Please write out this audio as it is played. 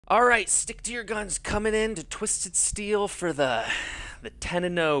Alright, stick to your guns coming in to Twisted Steel for the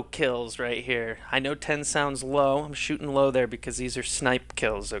 10-0 kills right here. I know 10 sounds low. I'm shooting low there because these are snipe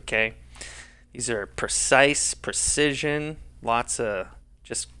kills, okay? These are precise, precision, lots of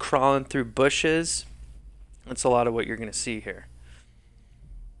just crawling through bushes. That's a lot of what you're going to see here.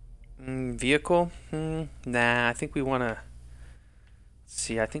 Vehicle? Nah, I think we want to...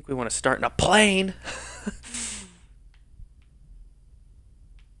 See, I think we want to start in a plane.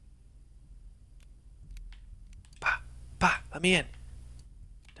 Let me in.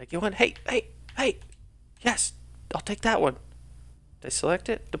 Take you one. Hey. Yes, I'll take that one. Did I select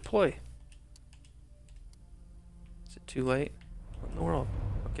it? Deploy. Is it too late? What in the world?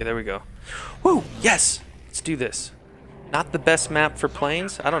 Okay, there we go. Woo! Yes! Let's do this. Not the best map for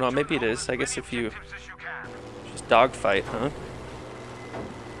planes? I don't know, maybe it is. I guess if you just dogfight, huh?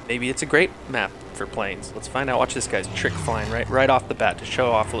 Maybe it's a great map for planes. Let's find out. Watch this guy's trick flying right off the bat to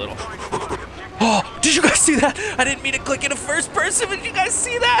show off a little. Oh, did you guys see that? I didn't mean to click in a first person, but did you guys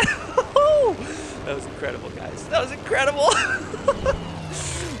see that? That was incredible, guys. That was incredible.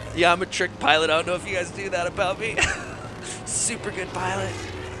 Yeah, I'm a trick pilot. I don't know if you guys do that about me. Super good pilot.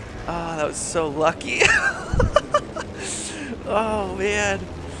 Oh, that was so lucky. Oh, man.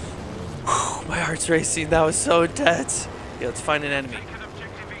 Whew, my heart's racing. That was so intense. Yeah, let's find an enemy.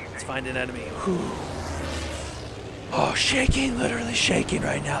 Let's find an enemy. Whew. Oh, shaking, literally shaking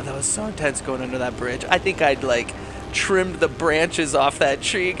right now. That was so intense going under that bridge. I think I'd like trimmed the branches off that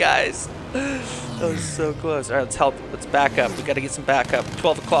tree, guys. That was so close. All right, let's help. Let's back up. We got to get some backup.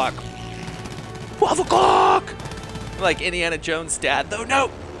 12 o'clock. 12 o'clock! Like Indiana Jones' dad, though. No!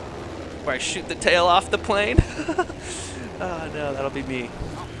 Where I shoot the tail off the plane. Oh, no, that'll be me.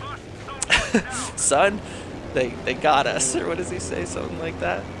 Son, they got us. Or what does he say? Something like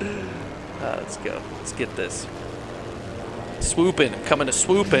that. Let's go. Let's get this. Swooping, coming to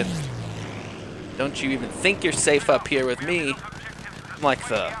swooping. Don't you even think you're safe up here with me? I'm like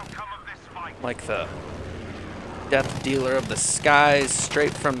the death dealer of the skies,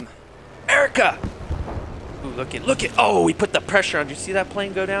 straight from America. Ooh, look it. Oh, we put the pressure on. Did you see that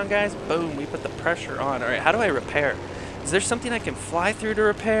plane go down, guys? Boom, we put the pressure on. All right, how do I repair? Is there something I can fly through to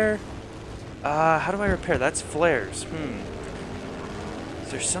repair? How do I repair? That's flares. Is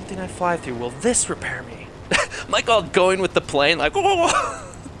there something I fly through? Will this repair me? I'm like all going with the plane, like, whoa.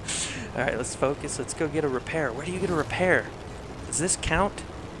 Alright, let's focus. Let's go get a repair. Where do you get a repair? Does this count?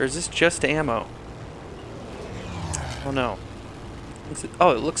 Or is this just ammo? Oh no.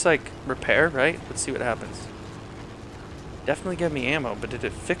 Oh, it looks like repair, right? Let's see what happens. Definitely gave me ammo, but did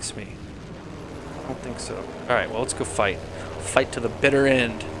it fix me? I don't think so. Alright, well, let's go fight. Fight to the bitter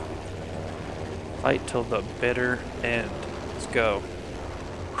end. Fight till the bitter end. Let's go.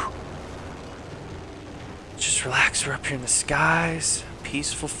 Just relax, we're up here in the skies.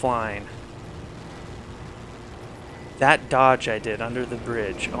 Peaceful flying. That dodge I did under the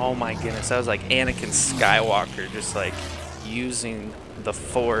bridge, oh my goodness, that was like Anakin Skywalker, just like using the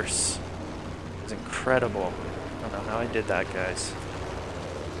Force. It was incredible. I don't know how I did that, guys.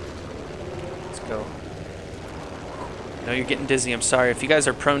 Let's go. No, you're getting dizzy, I'm sorry. If you guys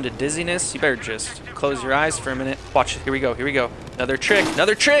are prone to dizziness, you better just close your eyes for a minute. Watch, here we go. Another trick,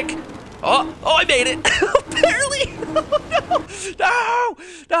 Oh, I made it! Barely! No,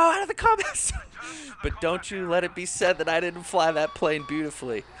 out of the comments! But don't you let it be said that I didn't fly that plane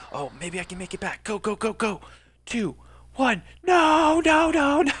beautifully. Oh, maybe I can make it back. Go. 2, 1. No.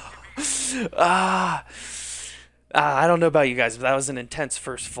 I don't know about you guys, but that was an intense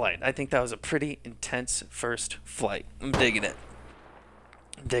first flight. I think that was a pretty intense first flight. I'm digging it.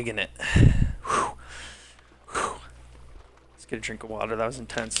 Whew. Let's get a drink of water. That was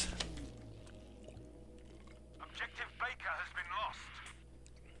intense.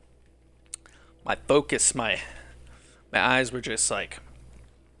 My focus, my eyes were just like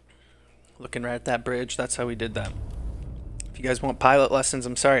looking right at that bridge. That's how we did that. If you guys want pilot lessons,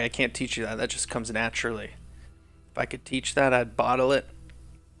 I'm sorry, I can't teach you that. That just comes naturally. If I could teach that, I'd bottle it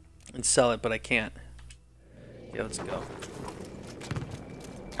and sell it, but I can't. Yeah, let's go.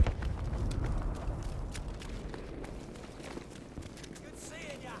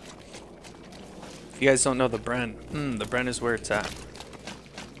 If you guys don't know the Bren, the Bren is where it's at.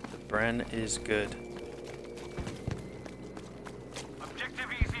 Bren is good. Objective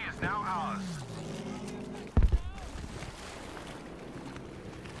easy is now ours.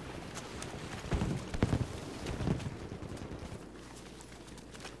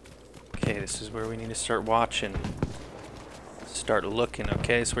 Okay, this is where we need to start watching. Start looking,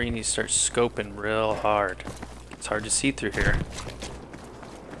 okay? It's where you need to start scoping real hard. It's hard to see through here.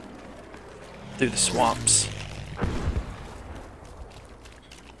 Through the swamps.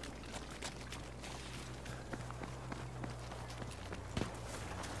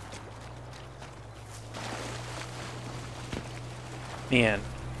 Man,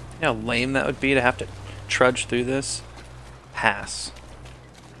 you know how lame that would be to have to trudge through this? Pass.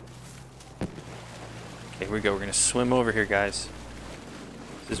 Okay, here we go. We're gonna swim over here, guys.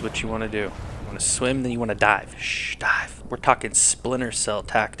 This is what you want to do. You want to swim, then you want to dive. Shh, dive. We're talking Splinter Cell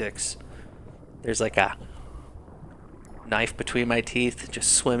tactics. There's like a knife between my teeth,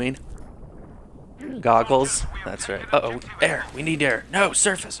 just swimming. Goggles. That's right. Uh-oh, air. We need air. No,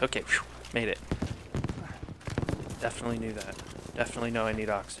 surface. Okay, whew, made it. Definitely knew that. Definitely know I need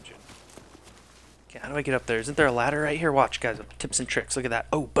oxygen. Okay, how do I get up there? Isn't there a ladder right here? Watch, guys. Tips and tricks. Look at that.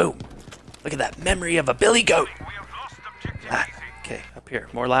 Oh, boom. Look at that. Memory of a billy goat. Okay, up here.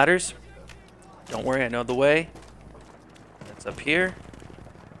 More ladders. Don't worry, I know the way. That's up here.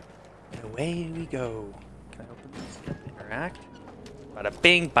 And away we go. Can I open this? Interact. Bada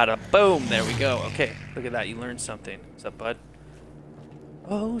bing, bada boom. There we go. Okay, look at that. You learned something. What's up, bud?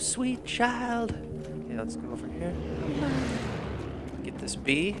 Oh, sweet child. Okay, let's go over here. Get this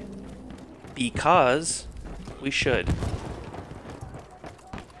bee. Because we should.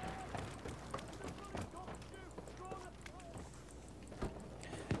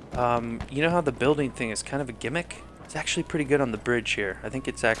 You know how the building thing is kind of a gimmick? It's actually pretty good on the bridge here. I think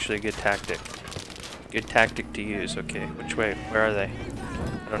it's actually a good tactic. Good tactic to use. Okay, which way? Where are they?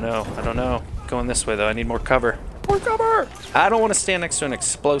 I don't know. I don't know. Going this way, though. I need more cover. More cover! I don't want to stand next to an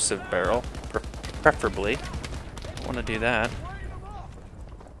explosive barrel. Preferably. I don't want to do that.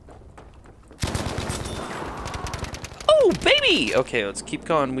 Oh, baby! Okay, let's keep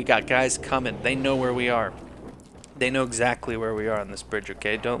going. We got guys coming. They know where we are. They know exactly where we are on this bridge,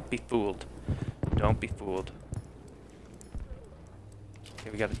 okay? Don't be fooled. Don't be fooled. Okay,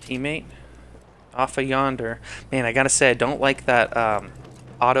 we got a teammate. Off of yonder. Man, I gotta say, I don't like that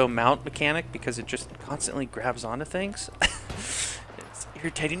auto mount mechanic because it just constantly grabs onto things. It's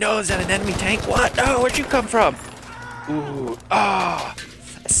irritating. No, is that an enemy tank? What? No, where'd you come from? Ooh. Ah!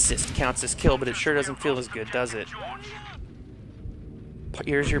 Assist counts as kill, but it sure doesn't feel as good, does it?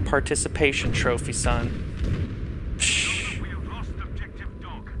 Here's your participation trophy, son.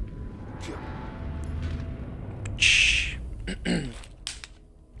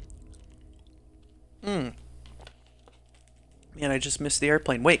 Man, I just missed the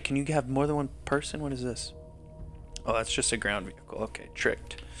airplane. Wait, can you have more than one person? What is this? Oh, that's just a ground vehicle. Okay,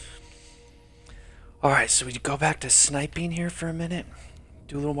 tricked. Alright, so we go back to sniping here for a minute.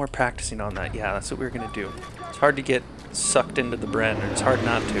 Do a little more practicing on that. Yeah, that's what we're going to do. It's hard to get sucked into the Bren, and it's hard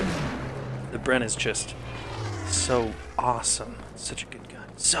not to. The Bren is just so awesome. It's such a good gun.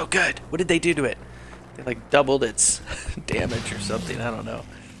 So good! What did they do to it? They like doubled its damage or something. I don't know.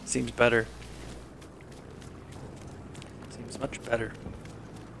 Seems better. Seems much better.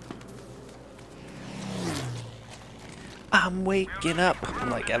 I'm waking up. I'm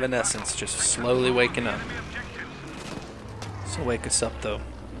like Evanescence, just slowly waking up. This will wake us up though.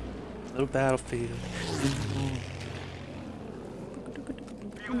 Little battlefield.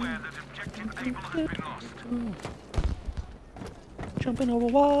 Jumping over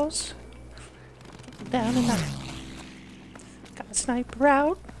walls. Down and out. Got a sniper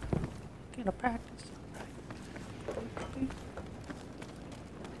out. Gonna practice.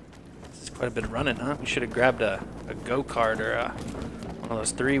 This is quite a bit of running, huh? We should have grabbed a go-kart or one of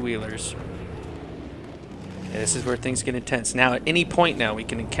those three-wheelers. Okay, this is where things get intense. Now, at any point now, we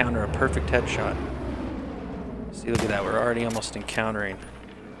can encounter a perfect headshot. See, look at that. We're already almost encountering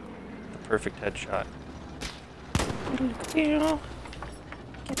the perfect headshot.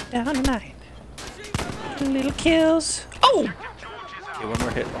 Get down tonight. Little kills. Oh!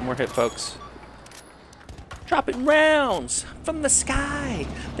 Okay, one more hit, folks. Dropping rounds from the sky.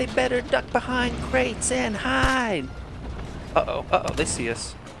 They better duck behind crates and hide. Uh-oh, they see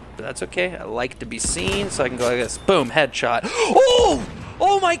us. But that's okay. I like to be seen, so I can go like this. Boom, headshot. Oh!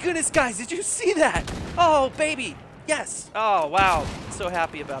 Oh my goodness, guys, did you see that? Oh, baby. Yes. Oh, wow. So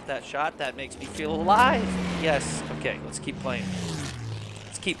happy about that shot. That makes me feel alive. Yes. Okay, let's keep playing.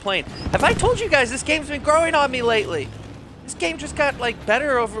 Keep playing. Have I told you guys this game's been growing on me lately? This game just got like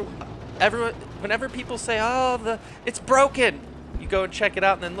better over everyone. Whenever people say, "Oh, it's broken," you go and check it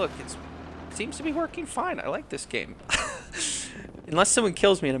out, and then look, it seems to be working fine. I like this game. Unless someone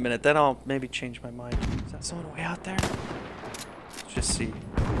kills me in a minute, then I'll maybe change my mind. Is that someone way out there? Let's just see.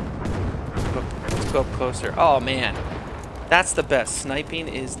 Let's go up closer. Oh man, that's the best. Sniping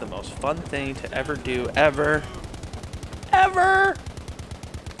is the most fun thing to ever do, ever.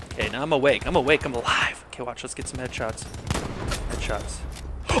 Okay, now I'm awake. I'm alive. Okay, watch. Let's get some headshots.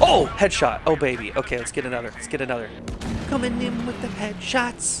 Oh, headshot. Oh, baby. Okay, let's get another. Coming in with the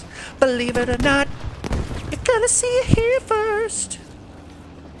headshots. Believe it or not, you're gonna see it here first.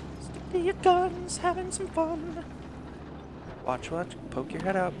 Stick to your guns, having some fun. Watch. Poke your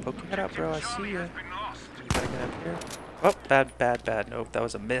head out. Poke your head out, bro. I see you. Has been lost. You gotta get up here. Oh, bad. Nope, that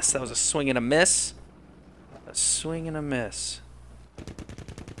was a miss. That was a swing and a miss. A swing and a miss.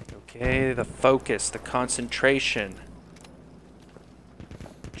 Okay, the focus, the concentration.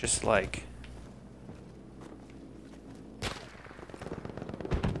 Just like...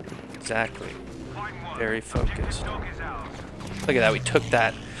 Exactly. Very focused. Look at that, we took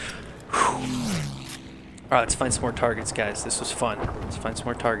that. Alright, let's find some more targets, guys. This was fun. Let's find some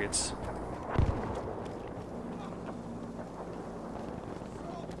more targets.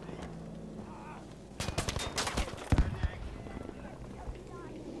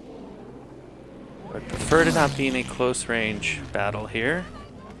 I prefer to not be in a close range battle here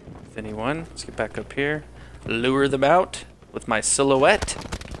with anyone. Let's get back up here. Lure them out with my silhouette.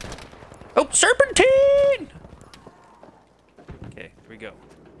 Oh, serpentine! Okay, here we go.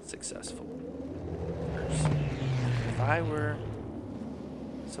 Successful. If I were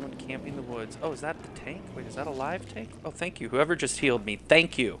someone camping the woods. Oh, is that the tank? Wait, is that a live tank? Oh, thank you. Whoever just healed me,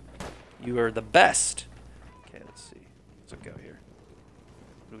 thank you. You are the best. Okay, let's see. Let's go here.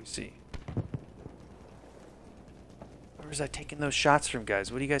 What do we see? Where was I taking those shots from,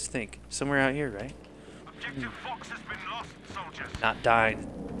 guys? What do you guys think? Somewhere out here, right? Objective Fox has been lost, soldiers. Not dying.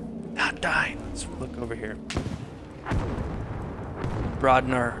 Not dying. Let's look over here.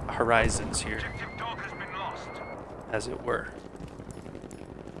 Broaden our horizons here, Objective Dog has been lost. as it were.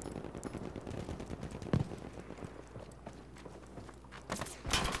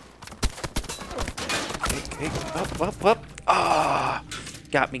 Okay, up. Ah,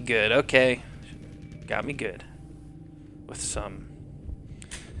 got me good. Okay, got me good with some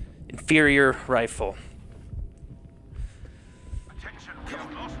inferior rifle. Attention, we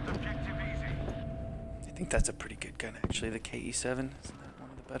have lost objective easy. I think that's a pretty good gun, actually. The KE7, isn't that one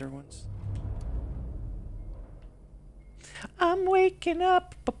of the better ones? I'm waking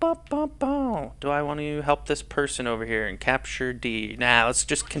up. Do I want to help this person over here and capture D? Nah, let's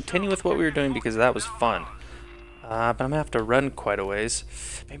just continue with what we were doing because that was fun. But I'm gonna have to run quite a ways.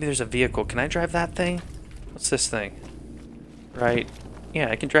 Maybe there's a vehicle. Can I drive that thing? What's this thing? Right. Yeah,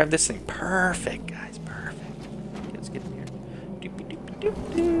 I can drive this thing. Perfect, guys. Perfect. Okay, let's get in here.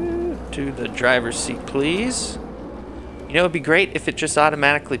 To the driver's seat, please. You know, it'd be great if it just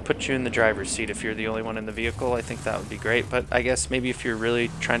automatically puts you in the driver's seat if you're the only one in the vehicle. I think that would be great, but I guess maybe if you're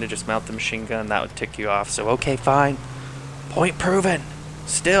really trying to just mount the machine gun, that would tick you off. So, okay, fine. Point proven.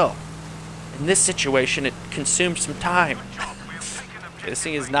 Still, in this situation, it consumes some time. This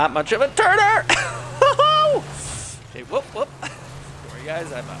thing is not much of a turner. Okay, whoop. Don't worry,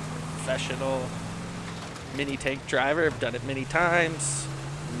 guys. I'm a professional mini tank driver. I've done it many times.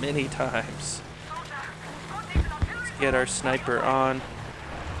 Many times. Let's get our sniper on.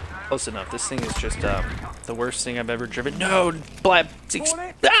 Close enough. This thing is just the worst thing I've ever driven. No!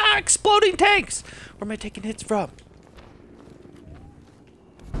 Exploding tanks! Where am I taking hits from?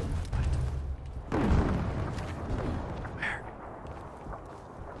 Where?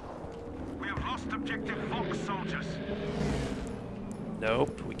 We have lost objective Fox, soldiers.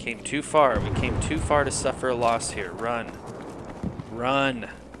 Nope. We came too far. We came too far to suffer a loss here. Run. Run.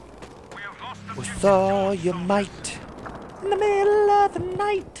 We have lost With objective all George, your soldiers. might. In the middle of the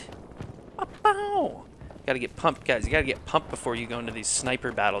night. Bow. You gotta get pumped, guys. You gotta get pumped before you go into these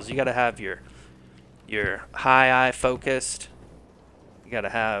sniper battles. You gotta have your high eye focused. You gotta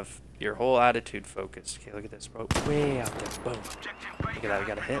have your whole attitude focused. Okay, look at this. Way out there. Boom. Look at that. We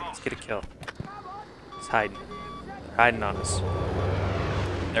got a hit. Let's get a kill. It's hiding. They're hiding on us.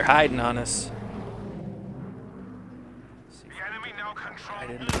 They're hiding on us. The enemy now control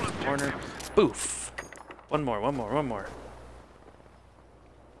Right into all this corner. objectives. Boof. One more.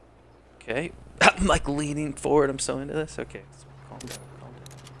 Okay. I'm like leaning forward. I'm so into this. Okay. Calm down.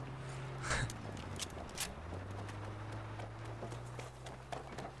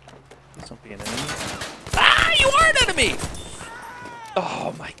 Please don't be an enemy. Ah! You are an enemy!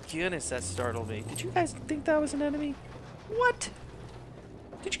 Oh my goodness, that startled me. Did you guys think that was an enemy? What?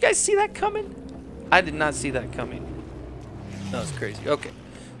 Did you guys see that coming? I did not see that coming. That was crazy. Okay.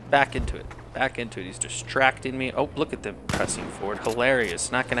 Back into it. He's distracting me. Oh, look at them pressing forward.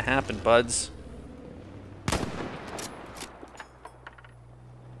 Hilarious. Not gonna happen, buds.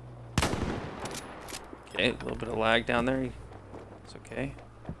 Okay, a little bit of lag down there. It's okay.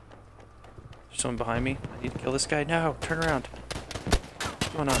 There's someone behind me. I need to kill this guy. No, turn around. What's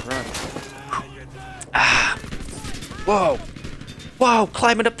going on? Run. Ah! Whoa! Whoa!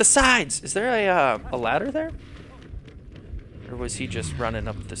 Climbing up the sides! Is there a ladder there? Or was he just running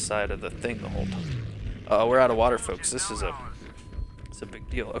up the side of the thing the whole time? We're out of water, folks. It's a big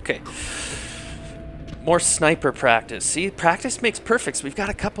deal. Okay. More sniper practice. See, practice makes perfect. So we've got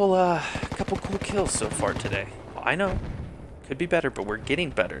a couple cool kills so far today. I know. Could be better, but we're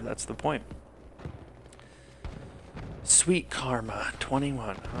getting better. That's the point. Sweet Karma,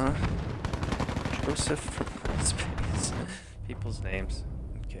 21, huh? JosephFROMspace. People's names.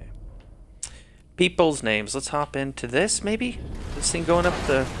 Okay. People's names. Let's hop into this, maybe? This thing going up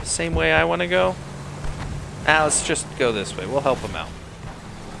the same way I want to go? Ah, let's just go this way. We'll help them out.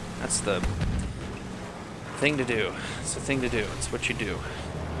 That's the thing to do. It's the thing to do. It's what you do.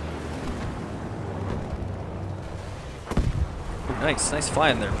 Ooh, nice. Nice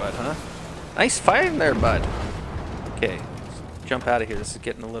flying there, bud, huh? Nice flying there, bud. Okay. Let's jump out of here. This is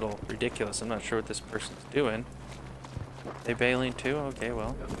getting a little ridiculous. I'm not sure what this person's doing. They bailing too? Okay,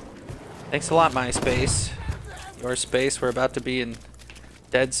 well. Thanks a lot, MySpace. Your space. We're about to be in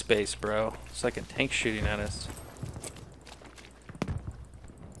dead space, bro. It's like a tank shooting at us.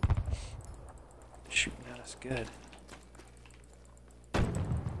 Shooting at us good.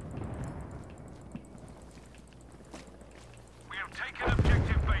 We have taken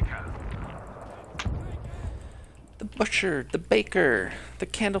objective Baker. The butcher, the baker, the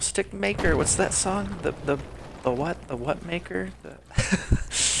candlestick maker. What's that song? The what? The what maker? The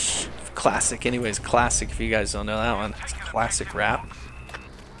classic. Anyways, classic. If you guys don't know that one, it's classic rap.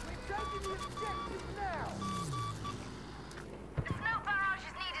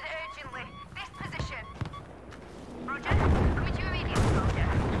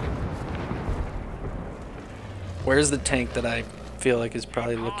 Where's the tank that I feel like is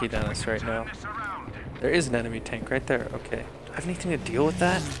probably looking at us right now? There is an enemy tank right there. Okay. Do I have anything to deal with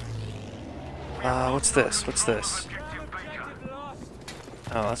that? What's this? What's this?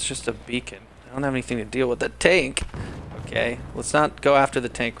 Oh, that's just a beacon. I don't have anything to deal with that tank. Okay. Let's not go after the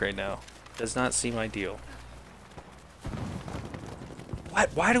tank right now. Does not seem ideal. What?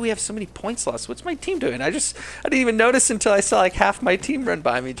 Why do we have so many points lost? What's my team doing? I didn't even notice until I saw like half my team run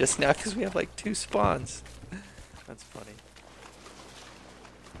by me just now because we have like 2 spawns. That's funny.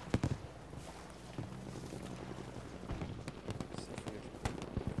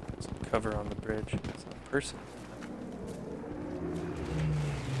 Some cover on the bridge. It's not a person.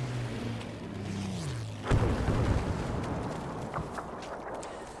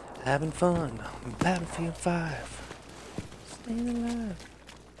 Having fun on Battlefield 5. Staying alive.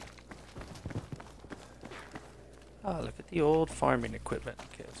 Oh, look at the old farming equipment.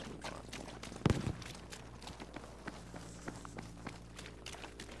 Okay, let's move on.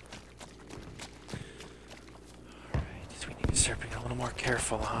 Start being a little more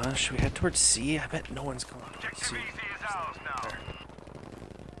careful, huh? Should we head towards C? I bet no one's going towards C.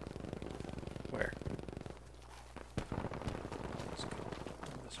 Where? Let's go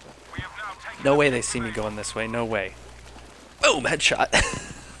this way. No way they see me going this way. No way. Boom! Headshot.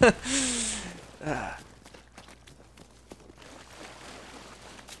 I'm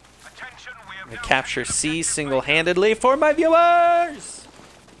gonna capture C single-handedly for my viewers!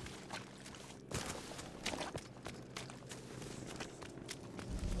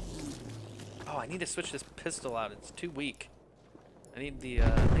 I need to switch this pistol out. It's too weak. I need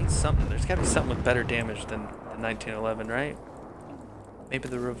something. There's got to be something with better damage than the 1911, right? Maybe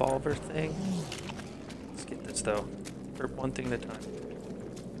the revolver thing. Let's get this though. For one thing at a time.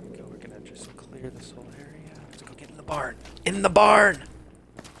 Go. We're gonna just clear this whole area. Let's go get in the barn. In the barn.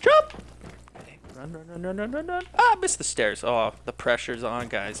 Jump. Okay. Run, run, run, run, run, run, run. Ah, I missed the stairs. Oh, the pressure's on,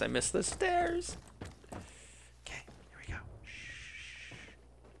 guys. I missed the stairs.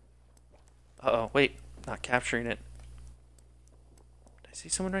 Uh-oh, wait. Not capturing it. Did I see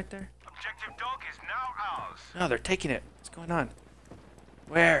someone right there? Objective dog is now ours. No, they're taking it. What's going on?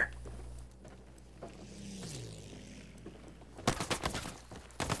 Where?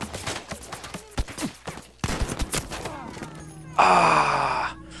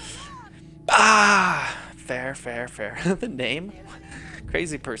 Ah! Ah! Fair, fair, fair. The name?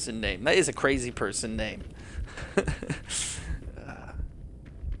 Crazy person name. That is a crazy person name.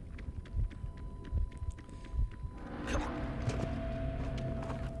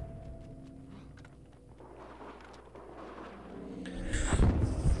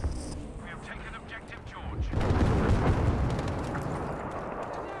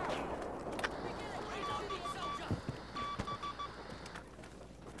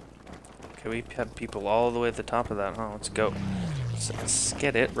 Okay, we have people all the way at the top of that, huh? Let's go. Let's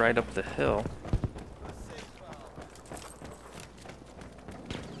get it right up the hill.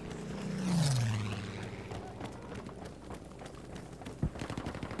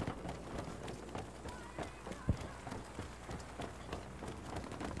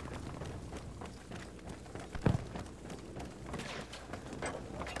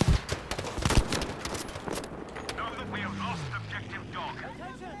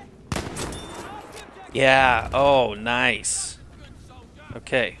 Yeah. Oh, nice.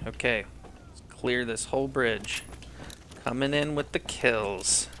 Okay, okay. Let's clear this whole bridge. Coming in with the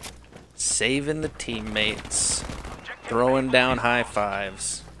kills. Saving the teammates. Throwing down high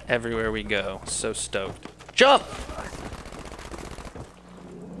fives. Everywhere we go. So stoked. Jump!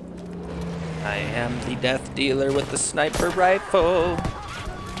 I am the death dealer with the sniper rifle.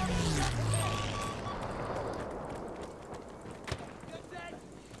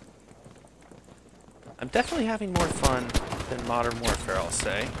 I'm definitely having more fun than Modern Warfare, I'll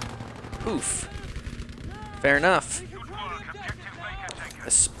say. Oof. Fair enough.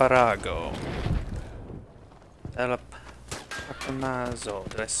 Asparago. Elapamazo.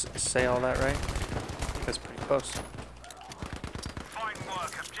 Did I say all that right? I think that's pretty close. Fine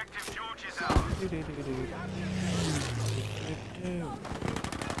work. Objective George is ours.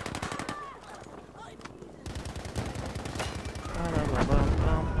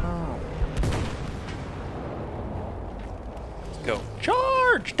 Let's go.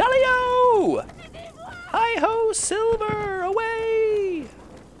 Charge! Dalio! Hi-ho, Silver! Away!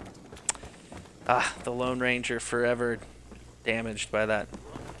 Ah, the Lone Ranger forever damaged by that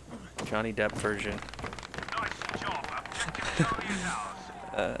Johnny Depp version. Nice job. Objective Charlie is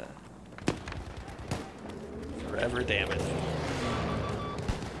ours. Forever damaged.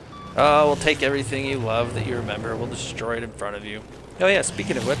 Oh, we'll take everything you love that you remember. We'll destroy it in front of you. Oh yeah,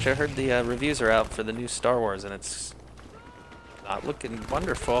 speaking of which, I heard the reviews are out for the new Star Wars, and it's not looking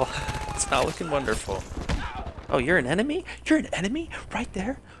wonderful. It's not looking wonderful. Oh, you're an enemy? You're an enemy? Right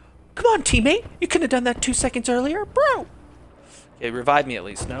there? Come on, teammate! You couldn't have done that 2 seconds earlier, bro! Okay, revive me at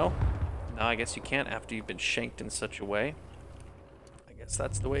least, no? No, I guess you can't after you've been shanked in such a way. I guess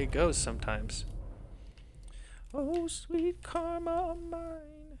that's the way it goes sometimes. Oh, sweet karma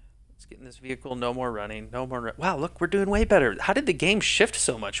mine. Let's get in this vehicle. No more running. No more wow, look, we're doing way better. How did the game shift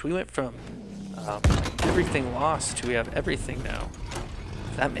so much? We went from everything lost to we have everything now.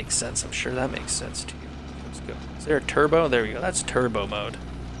 If that makes sense. I'm sure that makes sense to you. Let's go. Is there a turbo? There we go. That's turbo mode.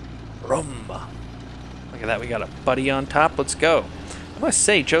 Rumba. Look at that. We got a buddy on top. Let's go. I must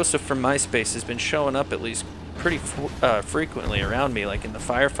say, Joseph from MySpace has been showing up at least pretty frequently around me, like in the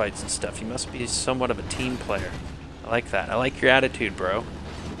firefights and stuff. You must be somewhat of a team player. I like that. I like your attitude, bro.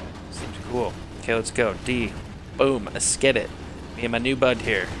 Seems cool. Okay, let's go. D. Boom. Let's get it. Me and my new bud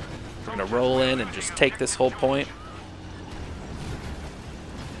here. We're gonna roll in and just take this whole point.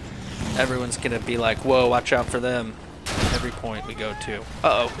 Everyone's gonna be like, whoa, watch out for them. Every point we go to.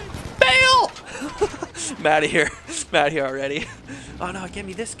 Uh-oh. Bail! I'm out of here. I'm out of here already. Oh no, give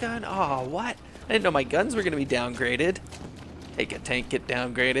me this gun. Oh, what? I didn't know my guns were gonna be downgraded. Take a tank, get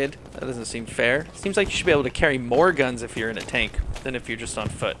downgraded. That doesn't seem fair. Seems like you should be able to carry more guns if you're in a tank than if you're just on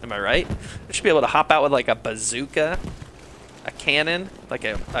foot. Am I right? You should be able to hop out with like a bazooka, a cannon, like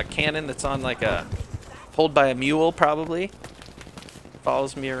a cannon that's on like a, pulled by a mule probably.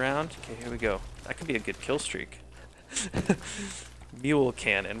 Follows me around. Okay, here we go. That could be a good kill streak. Mule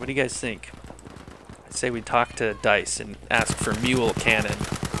cannon. What do you guys think? I say we talk to Dice and ask for mule cannon.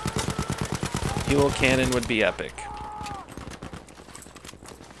 Mule cannon would be epic.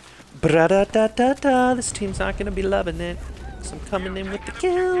 Bra-da-da-da-da, this team's not gonna be loving it. So I'm coming in with the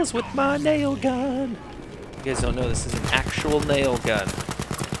kills with my nail gun. You guys don't know this is an actual nail gun.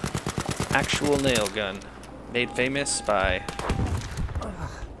 Actual nail gun. Made famous by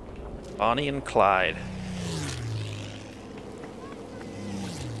Bonnie and Clyde.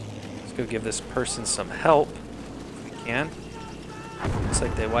 Let's go give this person some help if we can. Looks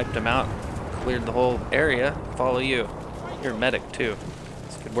like they wiped him out, cleared the whole area. Follow you. You're a medic too.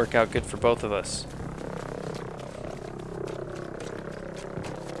 This could work out good for both of us.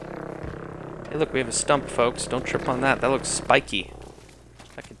 Hey look, we have a stump, folks. Don't trip on that. That looks spiky.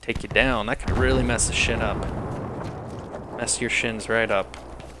 That could take you down. That could really mess the shin up. Mess your shins right up.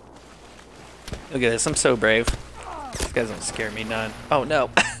 Look at this. I'm so brave. These guys don't scare me none. Oh no.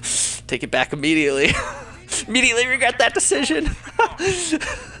 Take it back immediately. Immediately regret that decision.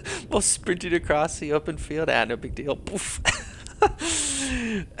 We'll sprinted across the open field. Ah, no big deal. Poof.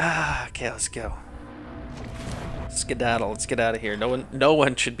 Okay, let's go. Skedaddle. Let's get out of here. No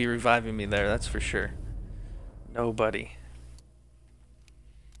one should be reviving me there. That's for sure. Nobody.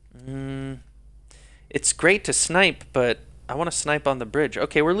 It's great to snipe, but I want to snipe on the bridge.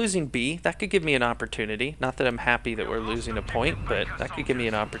 Okay, we're losing B. That could give me an opportunity. Not that I'm happy that we're losing a point, but that could give me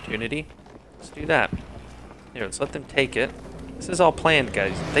an opportunity. Let's do that. Here, let's let them take it. This is all planned,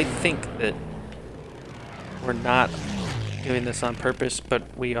 guys. They think that we're not doing this on purpose,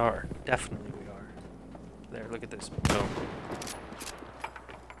 but we are. Definitely we are. There, look at this. Boom.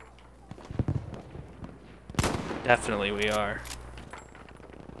 Definitely we are.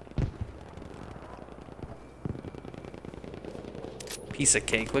 Piece of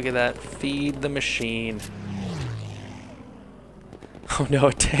cake. Look at that. Feed the machine. Oh no,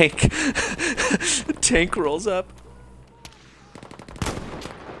 a tank. A tank rolls up.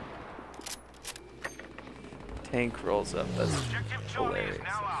 Tank rolls up. That's hilarious.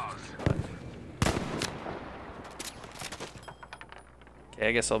 Okay,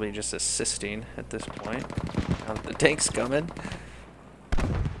 I guess I'll be just assisting at this point. Now that the tank's coming.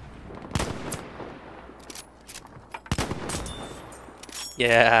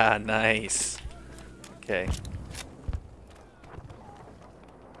 Yeah, nice. Okay.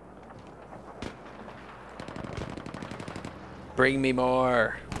 Bring me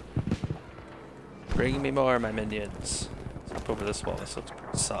more. Bring me more, my minions. Let's up over this wall. This looks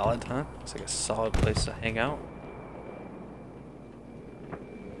pretty solid, huh? Looks like a solid place to hang out.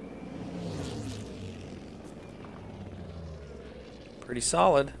 Pretty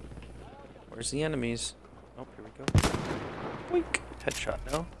solid. Where's the enemies? Oh, here we go. Boink. Headshot,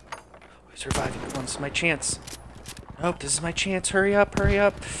 no. Oh, he's surviving. Come on, this is my chance. Nope, this is my chance. Hurry up, hurry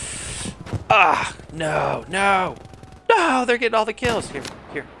up. Ah, no, no. No, they're getting all the kills. Here,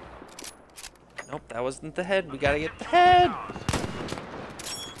 here. Nope, that wasn't the head. We gotta get the head.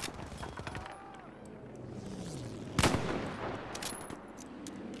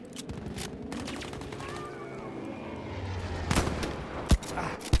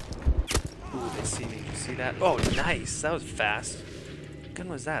 Ah. Ooh, they see me. You see that? Oh, nice. That was fast. What gun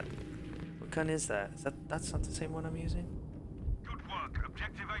was that? What gun is that? That's not the same one I'm using? Good work.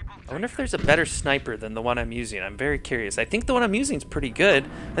 Objective able. I wonder if there's a better sniper than the one I'm using. I'm very curious. I think the one I'm using is pretty good.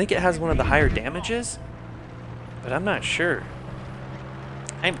 I think it has one of the higher damages, but I'm not sure.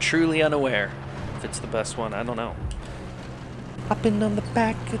 I'm truly unaware if it's the best one. I don't know. Hopping on the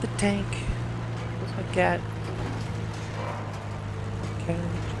back of the tank. Where's my cat?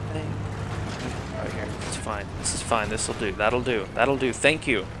 Right here. It's fine. This is fine. This'll do. That'll do. That'll do. Thank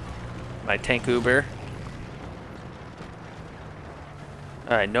you, my tank Uber.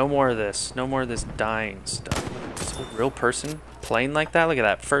 Alright, no more of this. No more of this dying stuff. This whole real person playing like that. Look at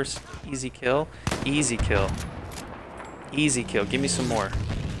that. First easy kill. Easy kill. Easy kill. Give me some more.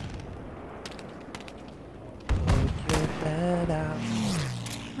 Put your head out,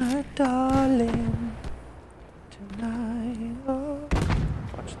 my darling, tonight. Oh.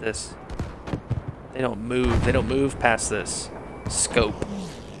 Watch this. They don't move. They don't move past this scope.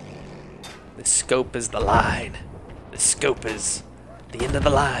 The scope is the line. The scope is the end of the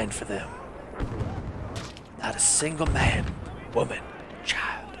line for them. Not a single man, woman,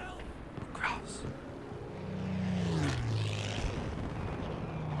 child cross.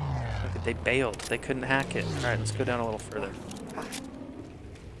 Look, they bailed. They couldn't hack it. All right, let's go down a little further.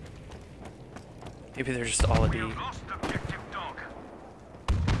 Maybe they're just all a D. Lost objective dog.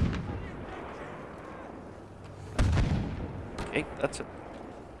 Okay, that's it.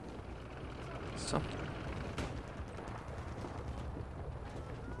 Something.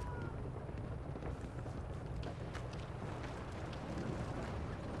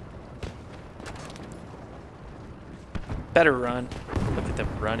 Better run. Look at them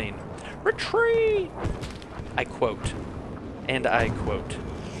running. Retreat! I quote. And I quote.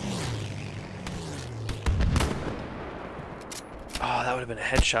 Oh, that would have been a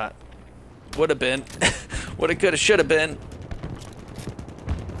headshot. Would have been. Would have, could have, should have been.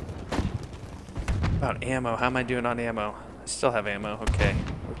 About ammo. How am I doing on ammo? I still have ammo. Okay.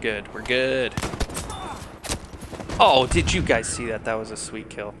 We're good. We're good. Oh, did you guys see that? That was a sweet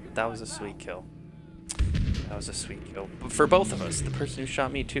kill. That was a sweet kill. That was a sweet kill. For both of us. The person who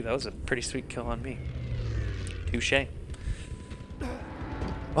shot me, too. That was a pretty sweet kill on me. Touche. Well,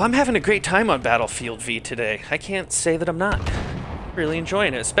 I'm having a great time on Battlefield V today. I can't say that I'm not. Really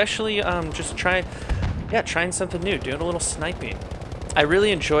enjoying it. Especially just trying something new. Doing a little sniping. I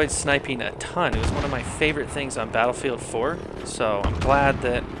really enjoyed sniping a ton. It was one of my favorite things on Battlefield 4. So I'm glad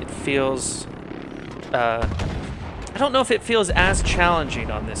that it feels... I don't know if it feels as challenging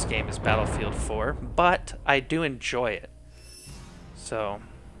on this game as Battlefield 4, but I do enjoy it. So,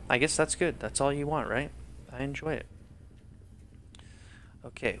 I guess that's good. That's all you want, right? I enjoy it.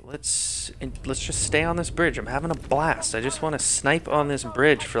 Okay, let's just stay on this bridge. I'm having a blast. I just want to snipe on this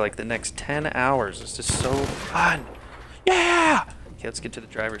bridge for like the next 10 hours. It's just so fun. Yeah! Okay, let's get to the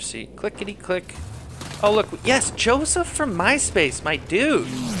driver's seat. Clickety click. Oh, look. Yes, Joseph from MySpace, my dude.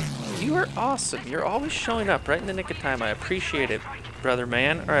 You are awesome. You're always showing up right in the nick of time. I appreciate it, brother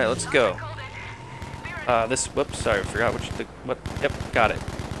man. All right, let's go. Whoops, sorry, I forgot what, yep, got it.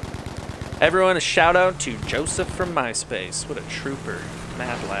 Everyone, a shout out to Joseph from MySpace. What a trooper.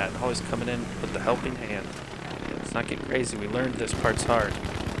 Mad lad, always coming in with the helping hand. Yeah, let's not get crazy. We learned this part's hard.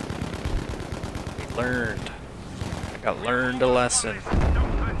 We learned. I learned a lesson.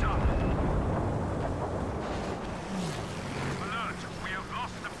 Don't let up. Alert, we have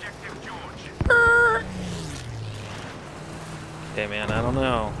lost objective George. Okay, man, I don't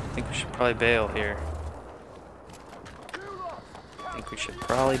know. I think we should probably bail here. I think we should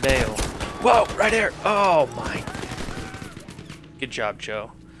probably bail. Whoa, right there. Oh, my. Good job,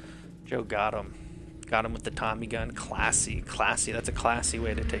 Joe. Joe got him. Got him with the Tommy gun. Classy, classy. That's a classy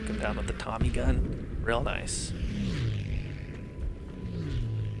way to take him down with the Tommy gun. Real nice.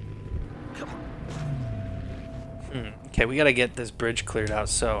 Okay, we gotta get this bridge cleared out.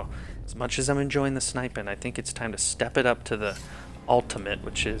 So, as much as I'm enjoying the sniping, I think it's time to step it up to the ultimate,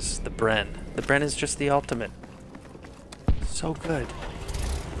 which is the Bren. The Bren is just the ultimate. So good.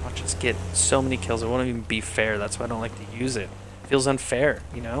 Watch us get so many kills. It won't even be fair. That's why I don't like to use it. It feels unfair,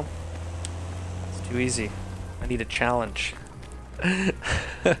 you know? It's too easy. I need a challenge.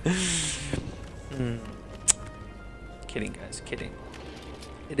 Kidding, guys. Kidding.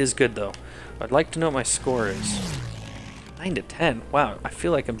 It is good, though. I'd like to know what my score is. 9 to 10. Wow, I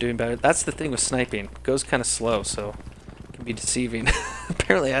feel like I'm doing better. That's the thing with sniping. It goes kind of slow, so it can be deceiving.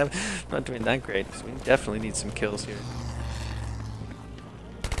 Apparently, I'm not doing that great, so we definitely need some kills here.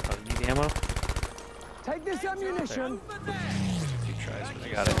 Oh, need ammo? Take this ammunition. A few tries, but I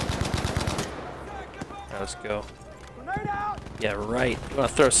got it. Right, let's go. Grenade out. Yeah, right. You want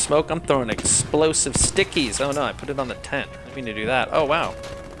to throw smoke? I'm throwing explosive stickies. Oh no, I put it on the tent. I didn't mean to do that. Oh wow.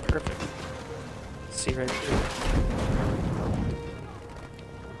 Perfect. See right through it.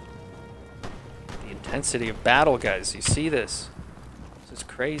 The intensity of battle, guys. You see this? This is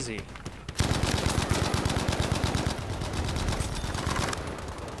crazy.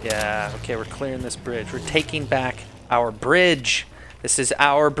 Yeah, okay, we're clearing this bridge. We're taking back our bridge. This is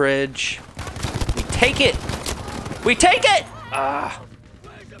our bridge. We take it! We take it! Ah!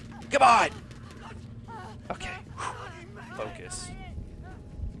 Come on! Okay. Focus.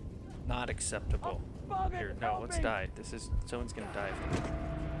 Not acceptable. Here, no, let's die. This is... Someone's gonna die.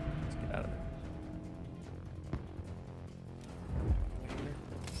 Let's get out of there.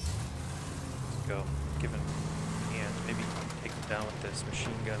 Let's go. Give him a hand. Maybe take him down with this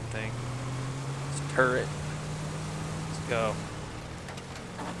machine gun thing. This turret. Let's go.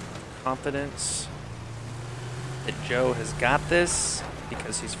 Confidence that Joe has got this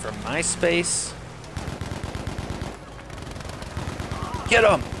because he's from MySpace. Get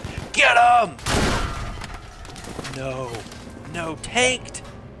him! Get him! No. No, tanked!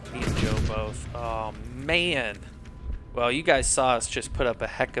 Me and Joe both. Oh, man. Well, you guys saw us just put up a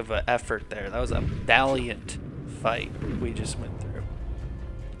heck of an effort there. That was a valiant fight we just went through.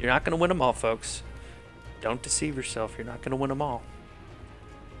 You're not going to win them all, folks. Don't deceive yourself. You're not going to win them all.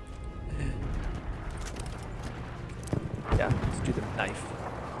 Yeah, let's do the knife.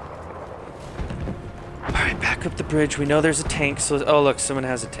 Alright, back up the bridge. We know there's a tank, so... Oh, look, someone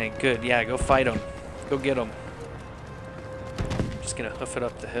has a tank. Good. Yeah, go fight them. Go get them. Just gonna hoof it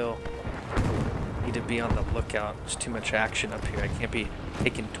up the hill. Need to be on the lookout. There's too much action up here. I can't be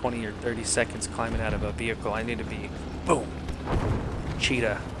taking 20 or 30 seconds climbing out of a vehicle. I need to be... Boom!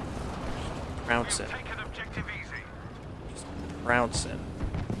 Cheetah. Pouncing. Just pouncing.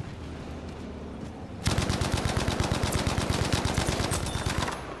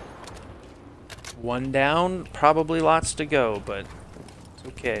 One down, probably lots to go, but it's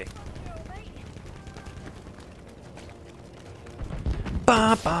okay.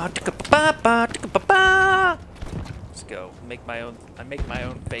 Let's go. Make my own. I make my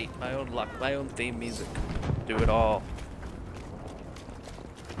own fate, my own luck, my own theme music. Do it all.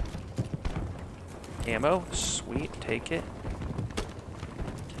 Ammo, sweet. Take it.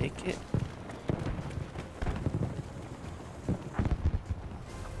 Take it.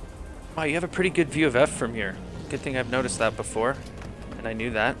 Wow, you have a pretty good view of F from here. Good thing I've noticed that before, and I knew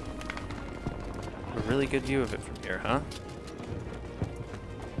that. A really good view of it from here, huh?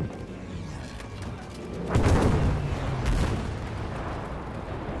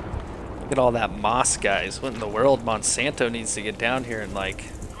 Look at all that moss, guys. What in the world? Monsanto needs to get down here and, like,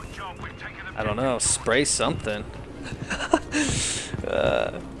 I don't know, spray something.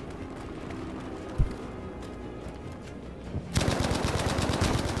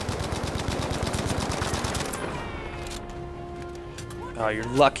 Oh, you're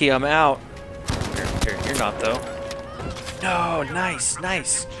lucky I'm out. Here, you're not, though. No, nice,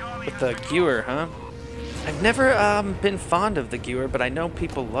 nice. With the Gewehr, huh? I've never been fond of the Gewehr, but I know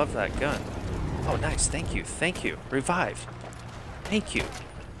people love that gun. Oh, nice, thank you, thank you. Revive. Thank you.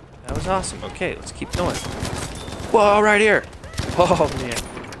 That was awesome. Okay, let's keep going. Whoa, right here. Oh, man.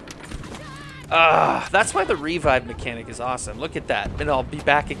 That's why the revive mechanic is awesome. Look at that. And I'll be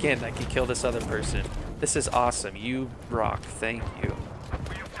back again. I can kill this other person. This is awesome. You rock. Thank you.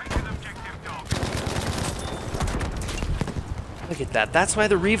 We have taken objective dog. Look at that. That's why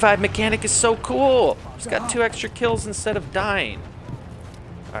the revive mechanic is so cool. He's got 2 extra kills instead of dying.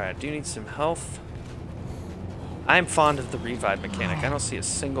 Alright, do you need some health? I'm fond of the revive mechanic. I don't see a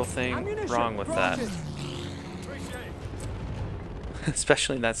single thing wrong with that.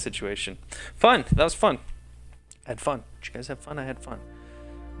 Especially in that situation. Fun. That was fun. I had fun. Did you guys have fun? I had fun.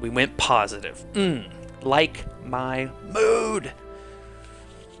 We went positive. Like my mood.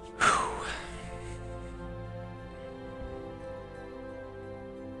 Whew.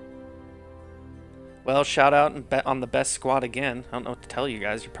 Well, shout out and bet on the best squad again. I don't know what to tell you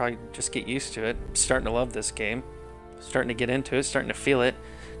guys. You probably just get used to it. I'm starting to love this game. Starting to get into it. Starting to feel it.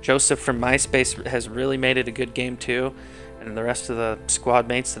 Joseph from MySpace has really made it a good game too. And the rest of the squad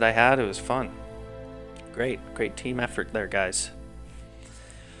mates that I had, it was fun. Great team effort there, guys.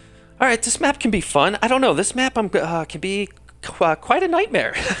 All right, this map can be fun. I don't know. This map can be quite a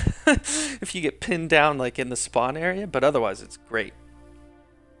nightmare if you get pinned down like in the spawn area. But otherwise, it's great.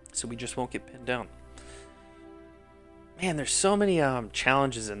 So we just won't get pinned down. Man, there's so many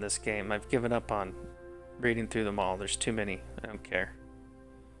challenges in this game. I've given up on reading through them all. There's too many. I don't care.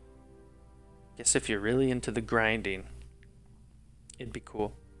 Guess if you're really into the grinding, it'd be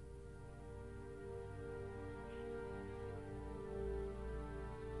cool.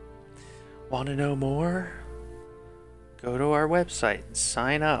 Want to know more? Go to our website and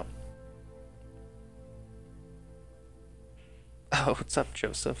sign up. Oh, what's up,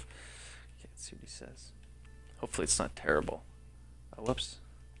 Joseph? Can't see what he says. Hopefully it's not terrible. Oh, whoops.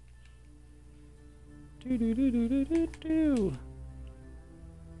 Do.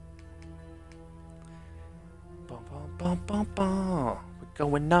 Bum, bum, bum, bum, bum. We're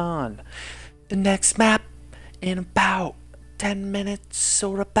going on. The next map in about 10 minutes,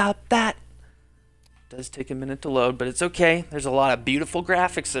 so about that. It does take a minute to load, but it's okay. There's a lot of beautiful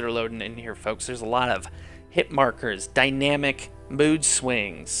graphics that are loading in here, folks. There's a lot of hit markers, dynamic mood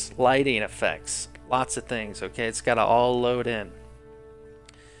swings, lighting effects, lots of things, okay? It's got to all load in.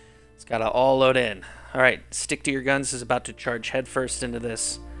 It's got to all load in. All right, stick to your guns is about to charge headfirst into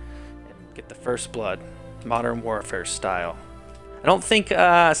this and get the first blood, Modern Warfare style. I don't think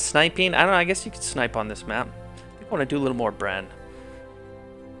sniping, I don't know, I guess you could snipe on this map. I think I want to do a little more Bren.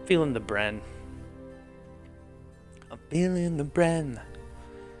 Feeling the Bren. I'm feeling the Bren.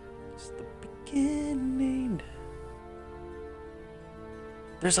 It's the beginning.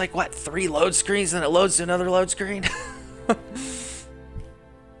 There's like, what, 3 load screens and it loads to another load screen?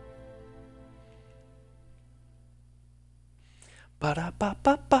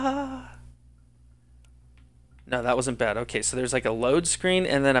 Ba-da-ba-ba-ba. No, that wasn't bad. Okay, so there's like a load screen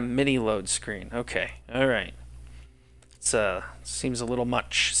and then a mini load screen. Okay, all right. It's seems a little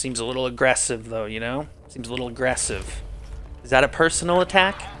much. Seems a little aggressive though, you know? Seems a little aggressive. Is that a personal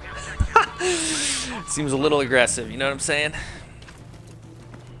attack? Seems a little aggressive, you know what I'm saying?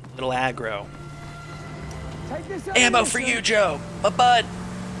 A little aggro. Ammo for you, Joe. My bud.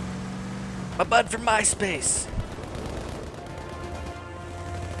 My bud from MySpace.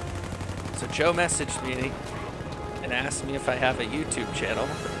 So Joe messaged me and asked me if I have a YouTube channel.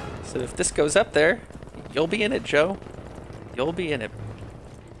 So if this goes up there, you'll be in it, Joe. You'll be in it.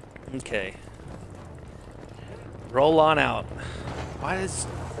 Okay. Roll on out. Why does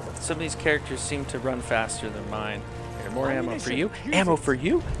some of these characters seem to run faster than mine? Here, more ammo for you. Ammo for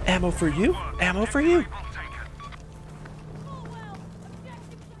you. Ammo for you. Ammo for you.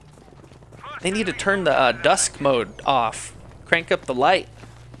 They need to turn the dusk mode off. Crank up the light.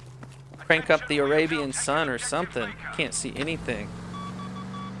 Crank up the Arabian sun or something. Can't see anything.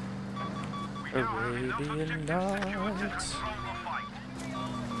 Arabian Nights.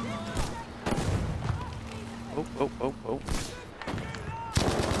 Oh, oh, oh, oh.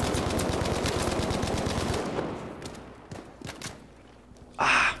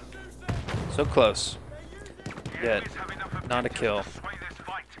 Ah! So close. Yet, not a kill.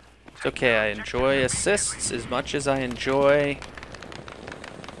 It's okay, I enjoy assists as much as I enjoy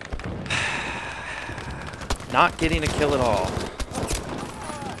not getting a kill at all.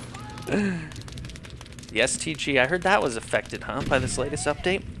 The STG, I heard that was affected, huh, by this latest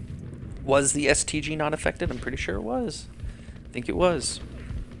update? Was the STG not affected? I'm pretty sure it was. I think it was.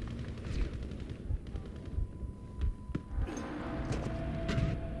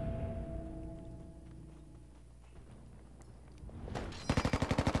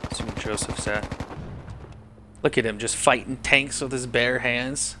 See where Joseph's at. Look at him just fighting tanks with his bare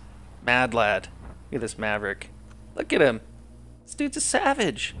hands. Mad lad. Look at this Maverick. Look at him. This dude's a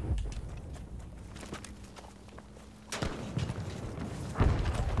savage.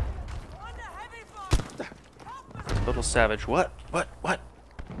 Kill Savage. What? What? What?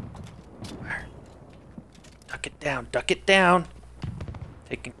 Where? Duck it down. Duck it down.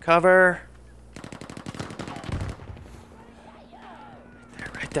 Taking cover. Right there.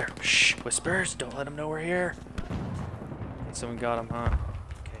 Right there. Shh. Whispers. Don't let them know we're here. Okay, someone got him, huh?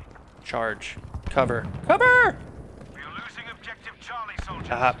 Okay. Charge. Cover. Cover! We are losing objective Charlie, soldiers.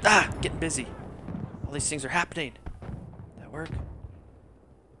 Getting busy. All these things are happening. That work?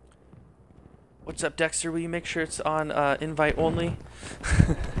 What's up, Dexter? Will you make sure it's on invite only?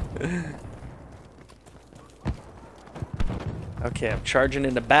 Okay, I'm charging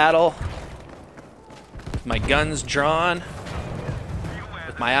into battle. With my guns drawn.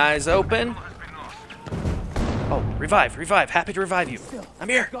 With my eyes open. Oh, revive, revive. Happy to revive you. I'm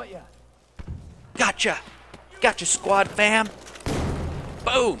here. Got ya. Gotcha. Gotcha, squad fam.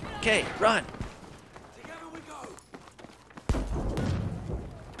 Boom. Okay, run. Together we go.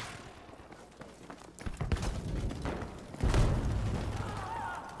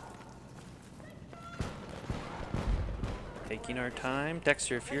 Taking our time.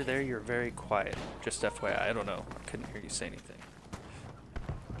 Dexter, if you're there, you're very quiet. Just FYI, I don't know. I couldn't hear you say anything.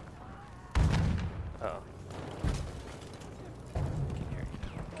 Oh. I can hear you.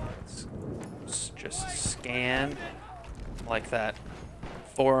 Okay, let's just scan like that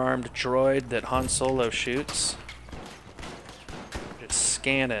four-armed droid that Han Solo shoots. Just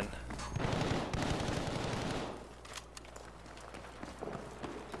scanning.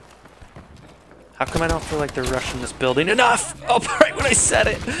 How come I don't feel like they're rushing this building enough? Oh, right when I said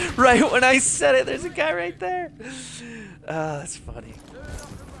it. Right when I said it. There's a guy right there. That's funny.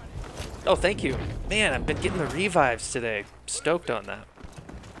 Oh, thank you. Man, I've been getting the revives today. Stoked on that.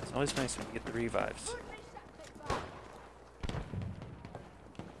 It's always nice when you get the revives.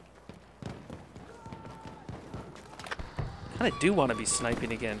 I do want to be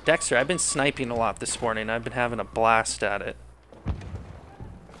sniping again. Dexter, I've been sniping a lot this morning. I've been having a blast at it.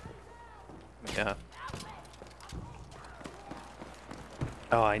 Yeah.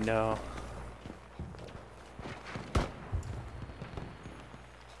 Oh, I know.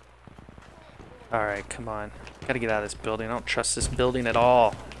 Alright, come on. Gotta get out of this building. I don't trust this building at all.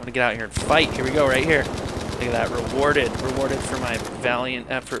 I want to get out here and fight. Here we go, right here. Look at that. Rewarded. Rewarded for my valiant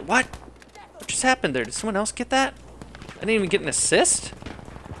effort. What? What just happened there? Did someone else get that? I didn't even get an assist?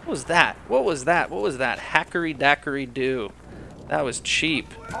 What was that? What was that? What was that? Hackery dackery do. That was cheap.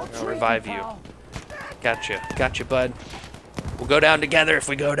 I'll revive you. Gotcha. Gotcha, bud. We'll go down together if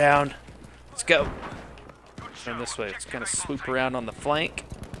we go down. Let's go. Turn this way. It's gonna swoop around on the flank.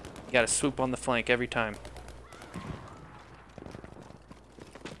 You gotta swoop on the flank every time.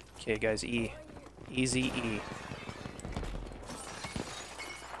 Okay, guys, E. Easy E.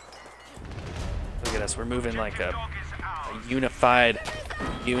 Look at us. We're moving like a unified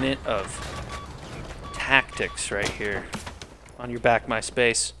unit of tactics right here. On your back, my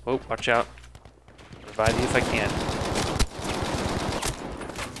space. Oh, watch out. Revive you if I can.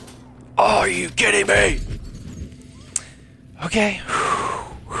 Oh, are you kidding me? Okay.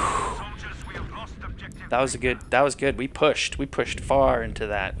 That was good. We pushed far into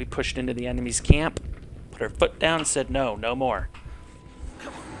that. We pushed into the enemy's camp, put our foot down and said no more.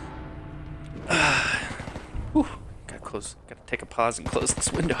 Whew. Gotta take a pause and close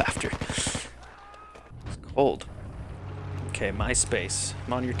this window after. It's cold. Okay, my space.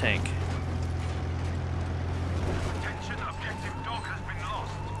 I'm on your tank.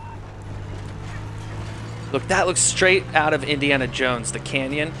 Look, that looks straight out of Indiana Jones, the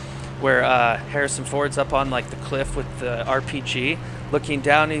canyon, where Harrison Ford's up on like the cliff with the RPG, looking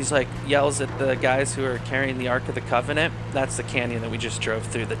down, and he's like yells at the guys who are carrying the Ark of the Covenant. That's the canyon that we just drove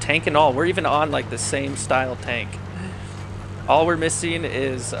through. The tank and all. We're even on like the same style tank. All we're missing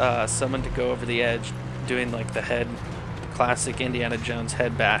is someone to go over the edge, doing like the classic Indiana Jones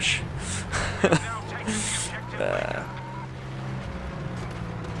head bash.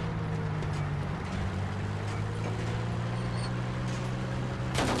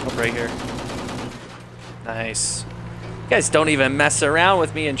 Oh, right here. Nice. You guys don't even mess around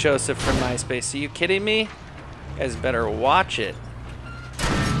with me and Joseph from MySpace. Are you kidding me? You guys better watch it.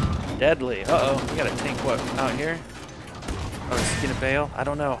 Deadly. Uh-oh. We got a tank, what, out here? Oh, is he gonna bail? I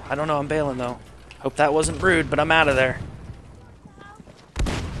don't know. I'm bailing, though. Hope that wasn't rude, but I'm out of there.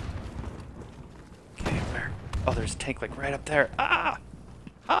 Okay, where? Oh, there's a tank, like, right up there. Ah!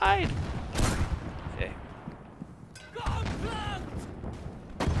 Hide! Okay.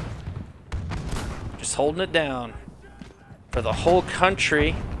 Just holding it down. For the whole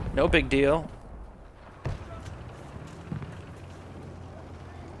country. No big deal.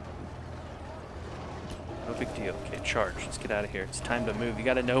 No big deal. Okay, charge. Let's get out of here. It's time to move. You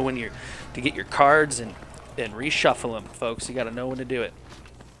gotta know when to get your cards and and reshuffle them, folks. You got to know when to do it.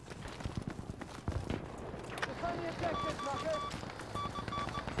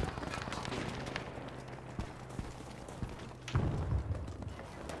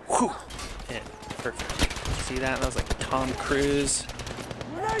 Whew. And perfect. See that? That was like Tom Cruise.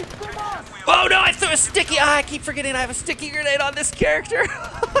 Oh no, I threw a sticky. I keep forgetting I have a sticky grenade on this character.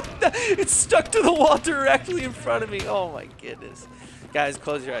 It's stuck to the wall directly in front of me. Oh my goodness. Guys,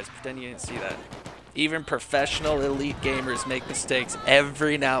 close your eyes. Pretend you didn't see that. Even professional elite gamers make mistakes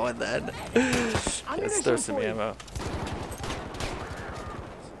every now and then. Let's throw some ammo.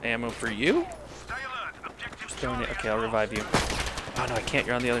 Ammo for you? Just throwing it. Okay, I'll revive you. Oh no, I can't.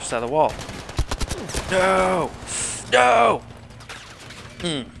 You're on the other side of the wall. No! No!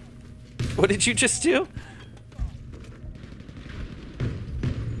 What did you just do?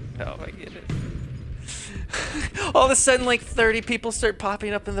 Oh my goodness. All of a sudden, like 30 people start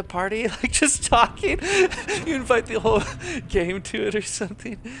popping up in the party, like just talking. You invite the whole game to it or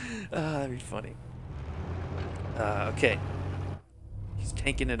something. That'd be funny. Okay. He's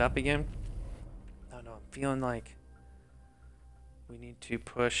tanking it up again. Oh no, I'm feeling like we need to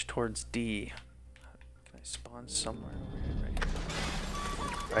push towards D. Can I spawn somewhere? Right here.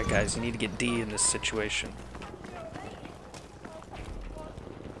 Alright guys, you need to get D in this situation.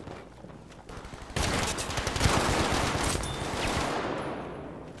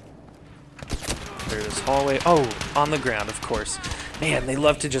 Clear this hallway. Oh, on the ground, of course. Man, they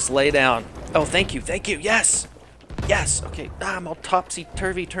love to just lay down. Oh, thank you, yes! Yes, okay. Ah, I'm all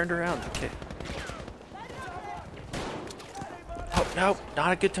topsy-turvy turned around, okay. Oh, no,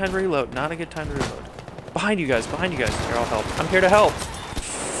 not a good time to reload, not a good time to reload. Behind you guys, here, I'll help. I'm here to help.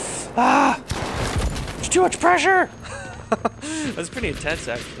 Ah! There's too much pressure! That was pretty intense,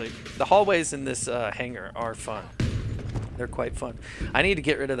 actually. The hallways in this hangar are fun. They're quite fun. I need to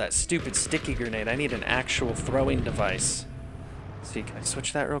get rid of that stupid sticky grenade. I need an actual throwing device. Let's see, can I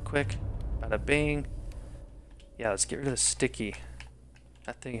switch that real quick? Bada bing. Yeah, let's get rid of the sticky.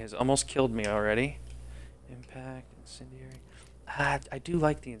 That thing has almost killed me already. Impact, incendiary. Ah, I do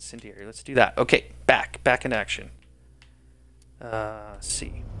like the incendiary. Let's do that. Okay, back in action.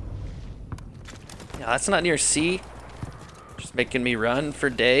 C. Yeah, that's not near C. Just making me run for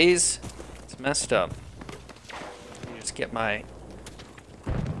days. It's messed up. Let me just get my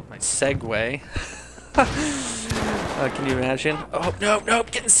segue. Can you imagine? Oh, no,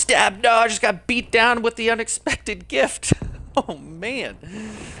 getting stabbed. No, I just got beat down with the unexpected gift. Oh, man.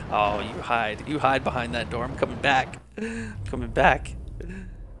 Oh, you hide behind that door. I'm coming back.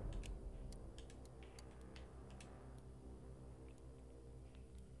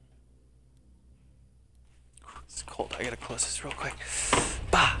 It's cold. I gotta close this real quick.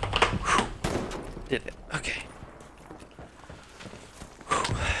 Bah! Whew. Did it. Okay.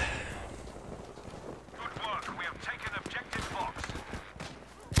 Whew. Good work. We have taken objective box.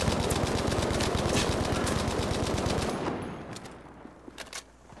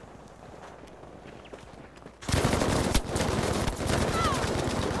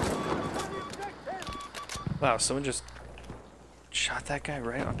 Wow, someone just shot that guy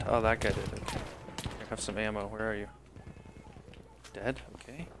right on top. Oh, that guy did it. Okay. I have some ammo. Where are you? Dead?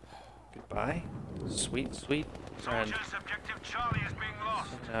 Okay. Goodbye. Sweet friend. Soldiers, objective Charlie is being lost.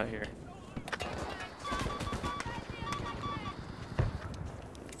 Get out here.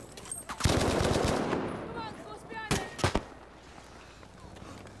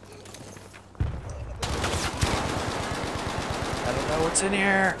 I don't know what's in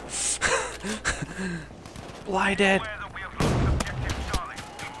here. Blinded. Aware that we have lost objective Charlie.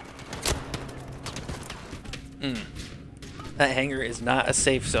 That hangar is not a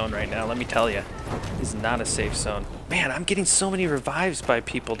safe zone right now, let me tell you. It's not a safe zone. Man, I'm getting so many revives by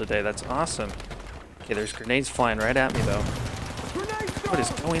people today. That's awesome. Okay, there's grenades flying right at me, though. What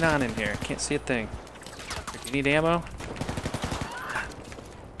is going on in here? Can't see a thing. Do you need ammo?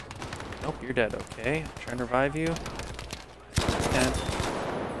 Nope, you're dead. Okay, trying to revive you. And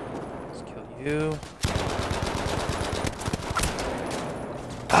let's kill you.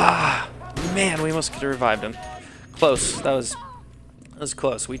 Ah, man, we almost could have revived him. Close. That was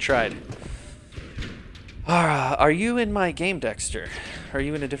close. We tried. Are you in my game, Dexter? Or are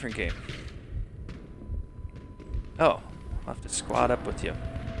you in a different game? Oh, I'll have to squad up with you.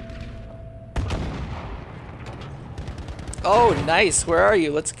 Oh, nice. Where are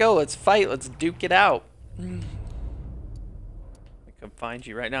you? Let's go. Let's fight. Let's duke it out. I come find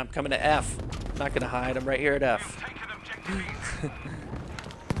you right now. I'm coming to F. I'm not gonna hide. I'm right here at F.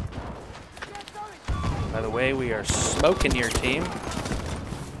 By the way, we are smoking your team.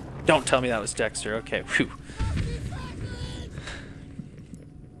 Don't tell me that was Dexter. Okay, whew.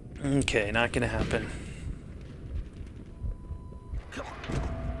 Okay, not gonna happen.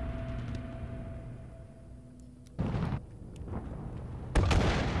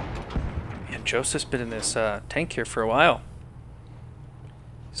 Joseph's been in this tank here for a while.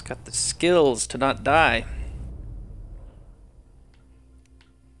 He's got the skills to not die.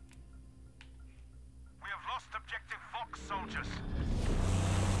 We have lost objective Fox, soldiers.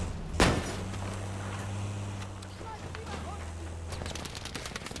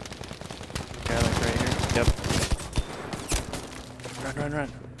 Yeah, like right here. Yep. Run, run,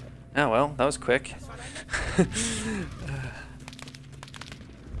 run. Oh, well, that was quick.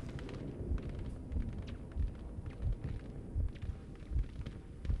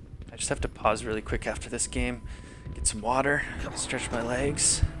 I just have to pause really quick after this game, get some water, stretch my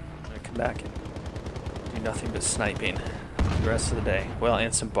legs, and I come back and do nothing but sniping the rest of the day. Well,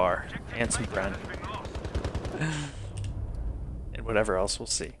 and some bar, and some Brent, and whatever else we'll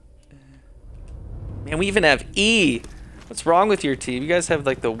see. Man, we even have E! What's wrong with your team? You guys have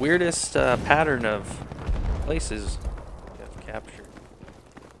like the weirdest pattern of places you have captured.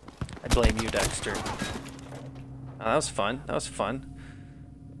 I blame you, Dexter. Oh, that was fun. That was fun.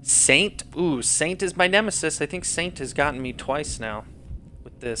 Saint? Ooh, Saint is my nemesis. I think Saint has gotten me twice now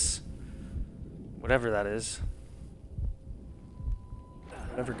with this. Whatever that is.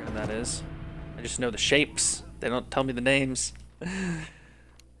 Whatever gun that is. I just know the shapes. They don't tell me the names.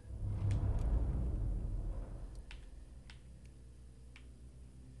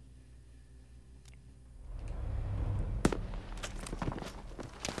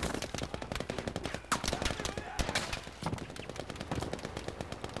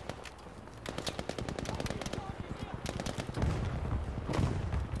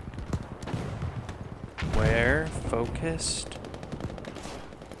 Where? Focused?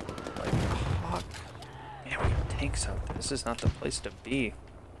 Like a hawk? Man, we got tanks out there. This is not the place to be.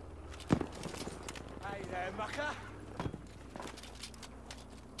 Hey there, mucker.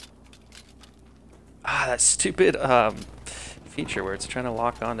 Ah, that stupid feature where it's trying to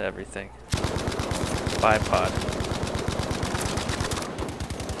lock onto everything. Bipod.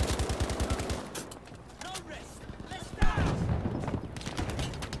 No rest. Let's start.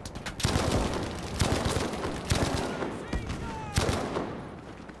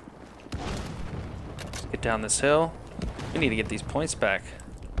 Get down this hill. We need to get these points back.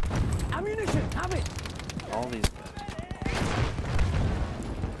 Ammunition, have it. All these.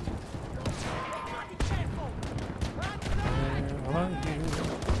 Where are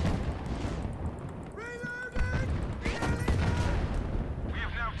you? We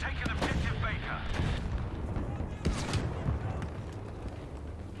have now taken objective Baker.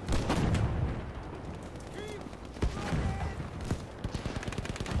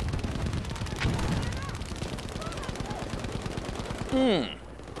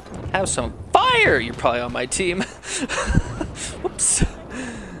 Have some fire! You're probably on my team. Whoops.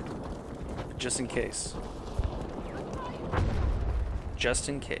 Just in case. Just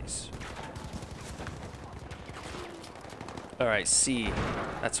in case. Alright, C.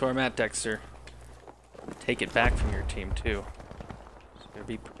 That's where I'm at, Dexter. Take it back from your team, too. So you gotta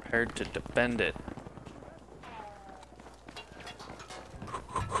be prepared to defend it.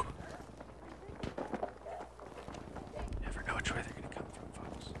 Never know which way they're gonna come from,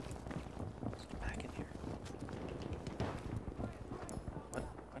 folks. Let's get back in here. What?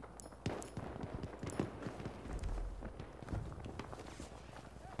 What?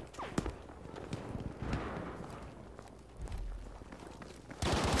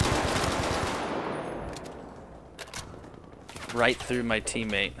 Right through my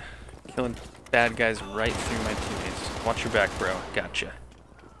teammate. Killing bad guys right through my teammates. Watch your back, bro. Gotcha.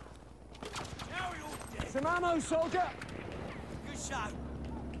 Some ammo, soldier. Good shot.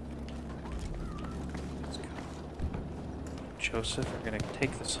 Let's go. Joseph, we're gonna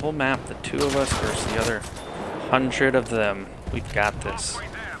take this whole map, the two of us versus the other 100 of them. We've got this.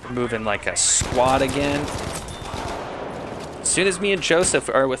 We're moving like a squad again. As soon as me and Joseph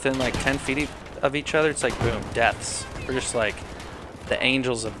are within like 10 feet of each other, it's like boom, deaths. We're just like the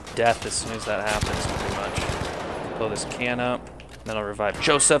angels of death as soon as that happens, pretty much. Blow this can up, and then I'll revive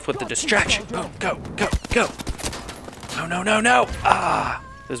Joseph with the distraction. Boom, go, go, go. No, no, no, no. Ah,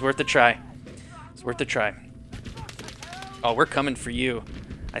 it was worth a try. It's worth a try. Oh, we're coming for you.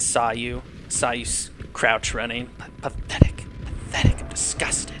 I saw you. Saw you crouch running. Pathetic. Pathetic. I'm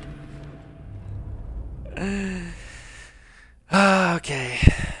disgusted. Okay.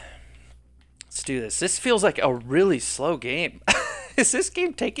 Let's do this. This feels like a really slow game. Is this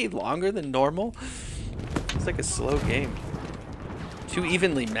game taking longer than normal? It's like a slow game. Too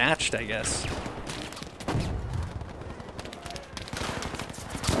evenly matched, I guess.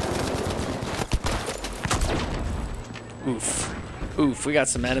 Oof. Oof, we got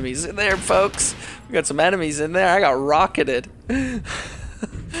some enemies in there, folks. We got some enemies in there. I got rocketed.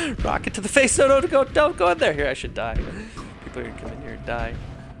 Rocket to the face. No, don't go in there. Here, I should die. People are gonna come in here and die.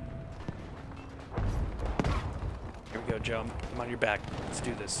 Here we go, Joe. I'm on your back. Let's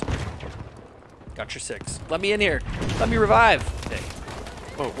do this. Got your 6. Let me in here. Let me revive. Okay.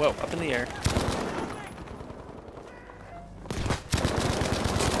 Whoa, up in the air.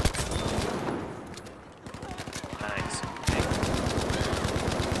 Nice. Okay.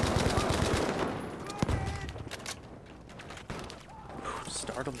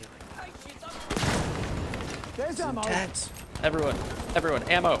 Startled me like that. There's ammo. Intense. Everyone,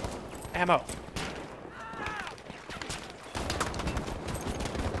 ammo.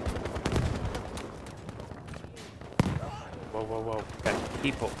 Whoa. Got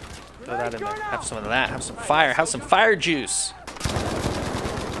people. Throw that in there. Have some of that. Have some fire. Have some fire juice.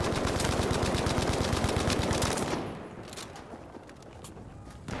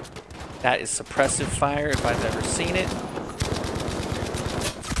 That is suppressive fire if I've ever seen it.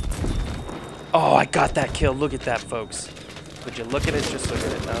 Oh, I got that kill. Look at that, folks. Would you look at it? Just look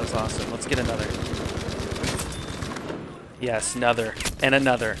at it. That was awesome. Let's get another. Yes, another. And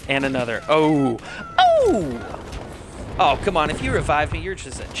another. And another. Oh! Oh, come on. If you revive me, you're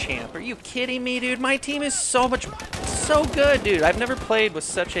just a champ. Are you kidding me, dude? My team is so good, dude. I've never played with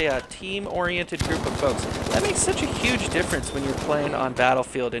such a team-oriented group of folks. That makes such a huge difference when you're playing on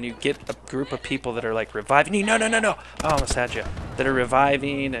Battlefield and you get a group of people that are like reviving you. No. Oh, I almost had you. That are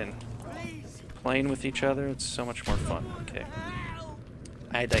reviving and playing with each other. It's so much more fun. Okay.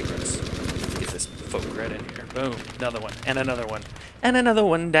 I digress. Let's get this folk right in here. Boom. Another one. And another one. And another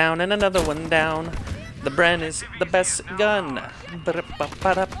one down. And another one down. The Bren is the best gun.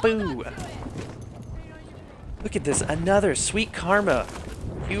 Ba-da-ba-ba-da-boo. Look at this. Another sweet karma.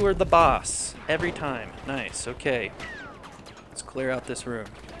 You are the boss. Every time. Nice. Okay. Let's clear out this room.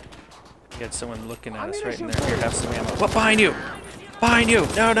 We got someone looking at us right in there. Here, have some ammo. What? Behind you! Behind you!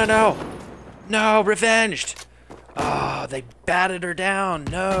 No! No! Revenged! Oh, they batted her down.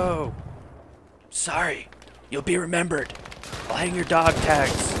 No! Sorry. You'll be remembered. I'll hang your dog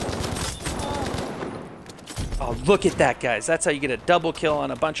tags. Oh, look at that, guys. That's how you get a double kill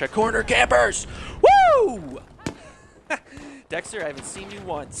on a bunch of corner campers. Woo! Dexter, I haven't seen you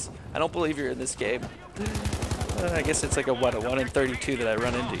once. I don't believe you're in this game. I guess it's like a 1 in 32 that I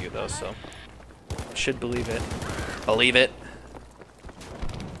run into you, though, so I should believe it. Believe it.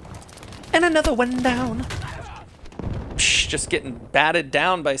 And another one down. Psh, just getting batted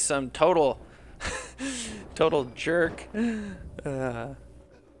down by some total jerk. Okay,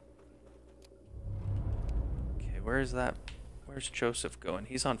 where's that? Where's Joseph going?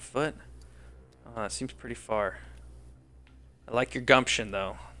 He's on foot? Oh, that seems pretty far. I like your gumption,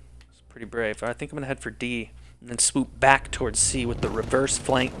 though. It's pretty brave. I think I'm going to head for D and then swoop back towards C with the reverse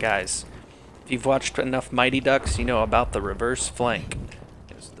flank, guys. If you've watched enough Mighty Ducks, you know about the reverse flank.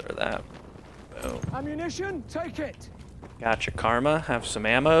 Just throw that. Boom. Ammunition, take it. Gotcha, Karma. Have some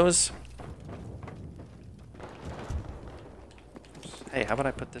ammos. Hey, how about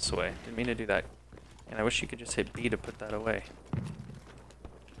I put this away? Didn't mean to do that. And I wish you could just hit B to put that away.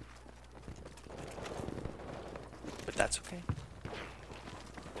 But that's okay.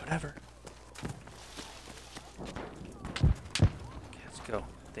 Whatever. Okay, let's go.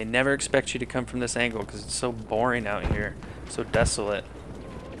 They never expect you to come from this angle because it's so boring out here. So desolate.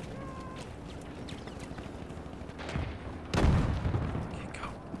 Okay, go.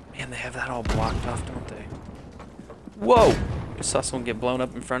 Man, they have that all blocked off, don't they? Whoa! I saw someone get blown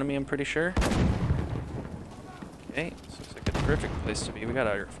up in front of me, I'm pretty sure. Okay, this looks like a terrific place to be. We got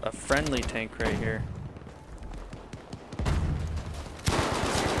a friendly tank right here.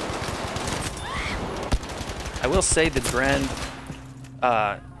 I will say the Bren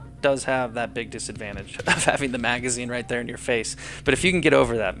does have that big disadvantage of having the magazine right there in your face. But if you can get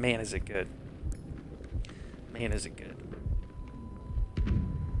over that, man, is it good. Man, is it good.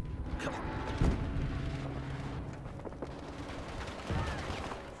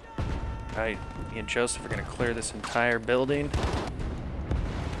 Alright, me and Joseph are going to clear this entire building.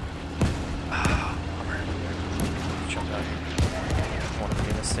 Oh, bummer. Jump out here. I want to be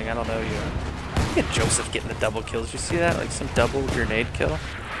in this thing. I don't know you. Look at Joseph getting the double kills. You see that? Like some double grenade kill.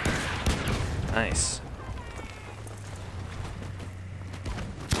 Nice.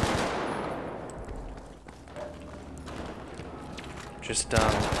 Just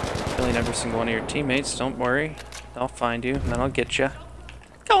killing every single one of your teammates. Don't worry. I'll find you, and then I'll get you.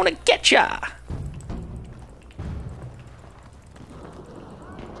 Gonna get ya!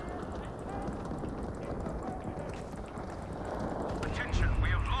 Attention, we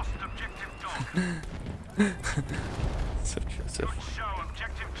have lost objective Dog. So Joseph. Good show,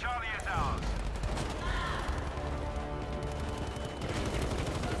 objective Charlie is ours.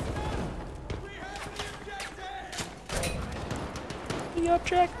 the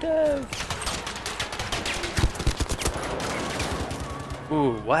objective.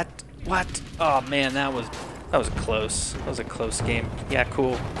 Ooh, what? What? Oh man, that was close. That was a close game. Yeah,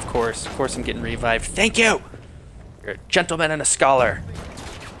 cool. Of course I'm getting revived. Thank you! You're a gentleman and a scholar.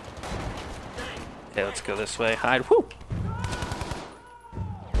 Okay, let's go this way. Hide. Whoo!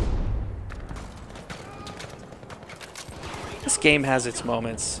 This game has its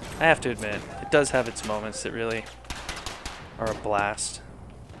moments. I have to admit, it does have its moments that really are a blast.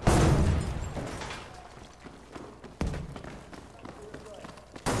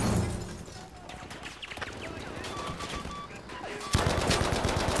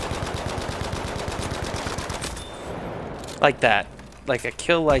 Like that. Like a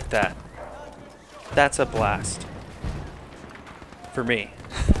kill like that. That's a blast. For me.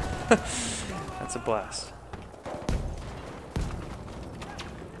 That's a blast.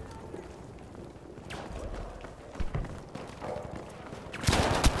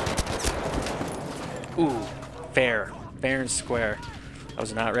 Ooh, fair. Fair and square. I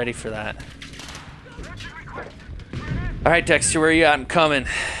was not ready for that. Alright, Dexter, where are you at? I'm coming.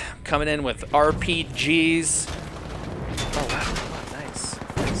 I'm coming in with RPGs. Oh, wow. Nice.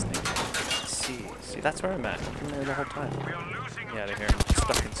 Nice thing. Let's see. See, that's where I'm at. I've been there the whole time. Get out of here. I'm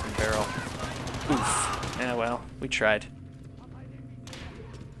stuck in some barrel. Oof. Yeah, well, we tried.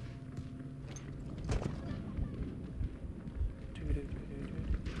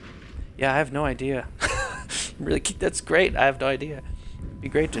 Yeah, I have no idea. Really, that's great. I have no idea. It'd be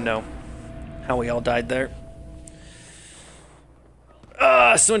great to know how we all died there.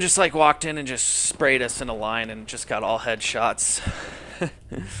 Someone just like walked in and just sprayed us in a line and just got all headshots.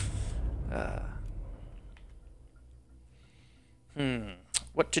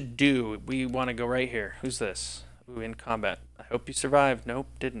 What to do? We want to go right here. Who's this? Ooh, in combat. I hope you survived. Nope,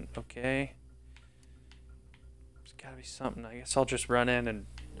 didn't. Okay. There's gotta be something. I guess I'll just run in and...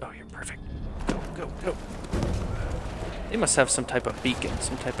 Oh, you're perfect. Go, go, go. They must have some type of beacon,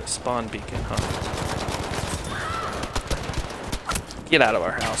 some type of spawn beacon, huh? Get out of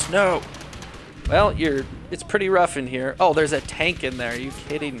our house. No! Well, it's pretty rough in here. Oh, there's a tank in there. Are you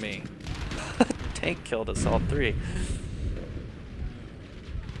kidding me? Tank killed us all three.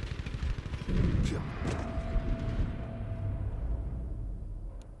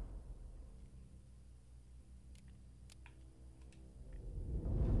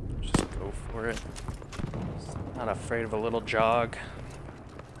 Just go for it. Not afraid of a little jog.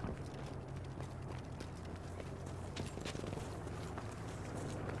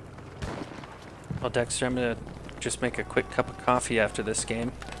 Well, Dexter, I'm gonna just make a quick cup of coffee after this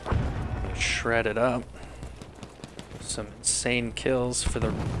game. Shred it up. Some insane kills for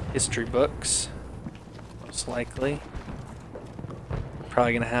the history books, most likely.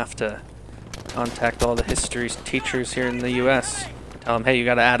 Probably gonna have to contact all the history teachers here in the US. Tell them, hey, you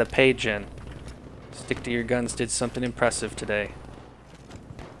gotta add a page in. Stick to your guns did something impressive today.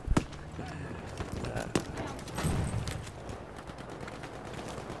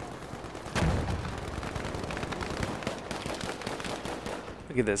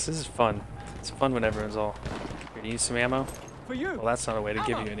 Look at this. This is fun. It's fun when everyone's all... Here, do you need some ammo? For you. Well, that's not a way to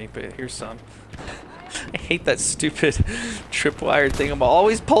give you any, but here's some. I hate that stupid tripwired thing. I'm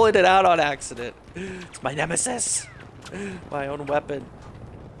always pulling it out on accident. It's my nemesis. My own weapon.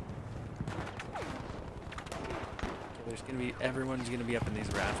 There's gonna be... Everyone's gonna be up in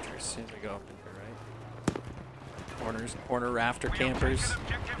these rafters as soon as we go up in here, right? Corner rafter campers.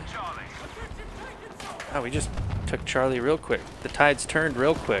 Oh, we just took Charlie real quick. The tides turned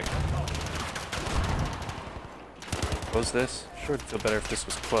real quick. Close this? Sure, it'd feel better if this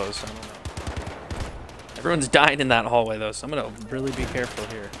was closed. I don't know. Everyone's dying in that hallway, though, so I'm gonna really be careful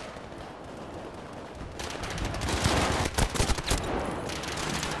here.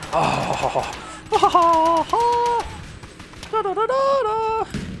 Oh!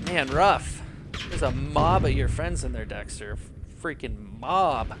 Man, rough. There's a mob of your friends in there, Dexter. Freaking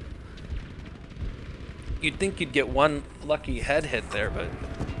mob. You'd think you'd get one lucky head hit there, but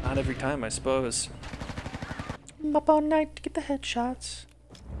not every time, I suppose. I'm up all night to get the headshots.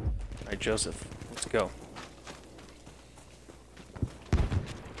 Alright, Joseph, let's go. I'm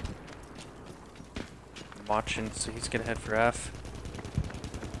watching, so he's gonna head for F.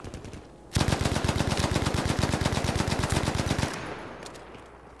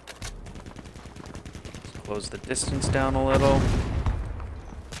 Let's close the distance down a little.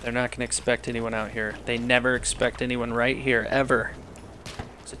 They're not going to expect anyone out here. They never expect anyone right here, ever.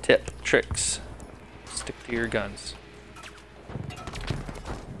 It's a tip. Tricks. Stick to your guns.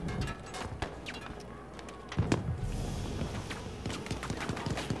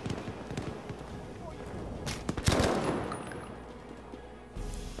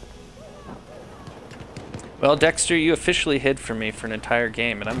 Well, Dexter, you officially hid from me for an entire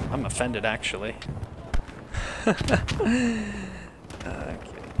game, and I'm offended, actually. Okay.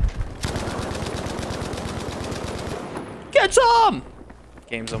 Get some!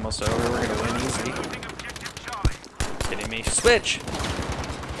 Game's almost over. We're gonna win easy. Kidding me? Switch!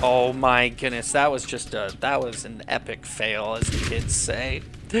 Oh my goodness, that was an epic fail, as the kids say.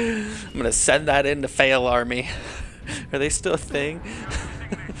 I'm gonna send that into fail army. Are they still a thing?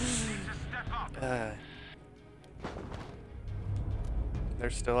 They're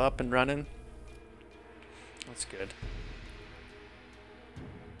still up and running. That's good.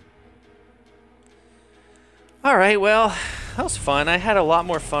 Alright, well, that was fun. I had a lot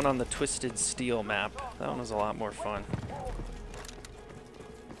more fun on the Twisted Steel map. That one was a lot more fun.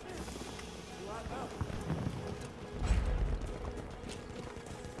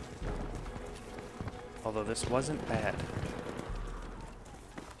 Although this wasn't bad.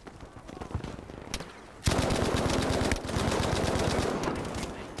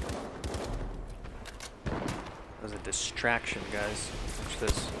 That was a distraction, guys. Watch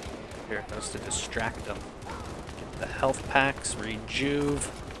this. Here, that was to distract them. Get the health packs,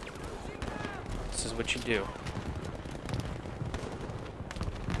 rejuve. This is what you do.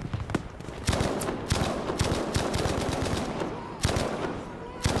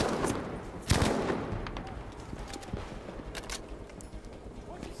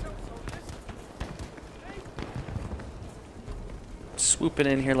 Swooping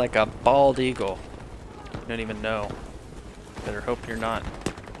in here like a bald eagle. You don't even know. Better hope you're not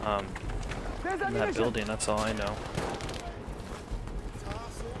in that building, that's all I know.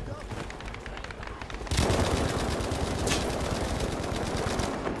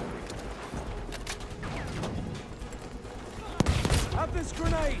 Have this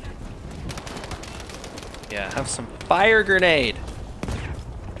grenade. Yeah, have some fire grenade.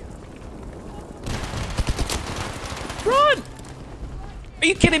 Run! Are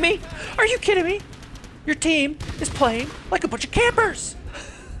you kidding me? Are you kidding me? Your team is playing like a bunch of campers.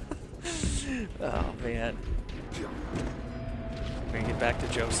 Oh, man. We're gonna get back to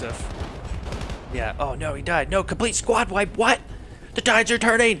Joseph. Yeah, oh no, he died. No, complete squad wipe. What? The tides are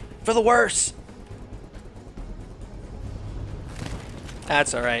turning for the worse.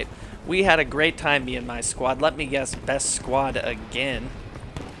 That's alright. We had a great time, me and my squad. Let me guess, best squad again.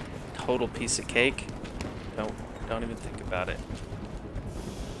 Total piece of cake. Don't even think about it.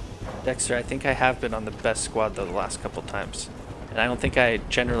 Dexter, I think I have been on the best squad though the last couple times. And I don't think I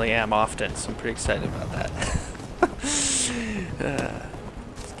generally am often, so I'm pretty excited about that. Let's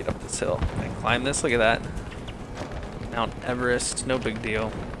get up this hill. Can I climb this? Look at that. Mount Everest, no big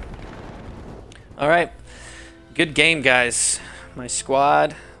deal. Alright. Good game, guys. My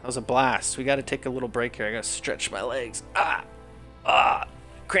squad, that was a blast. We gotta take a little break here. I gotta stretch my legs.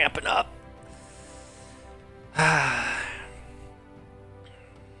 Cramping up.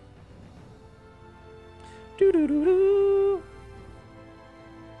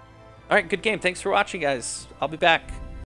 Alright, good game. Thanks for watching, guys. I'll be back.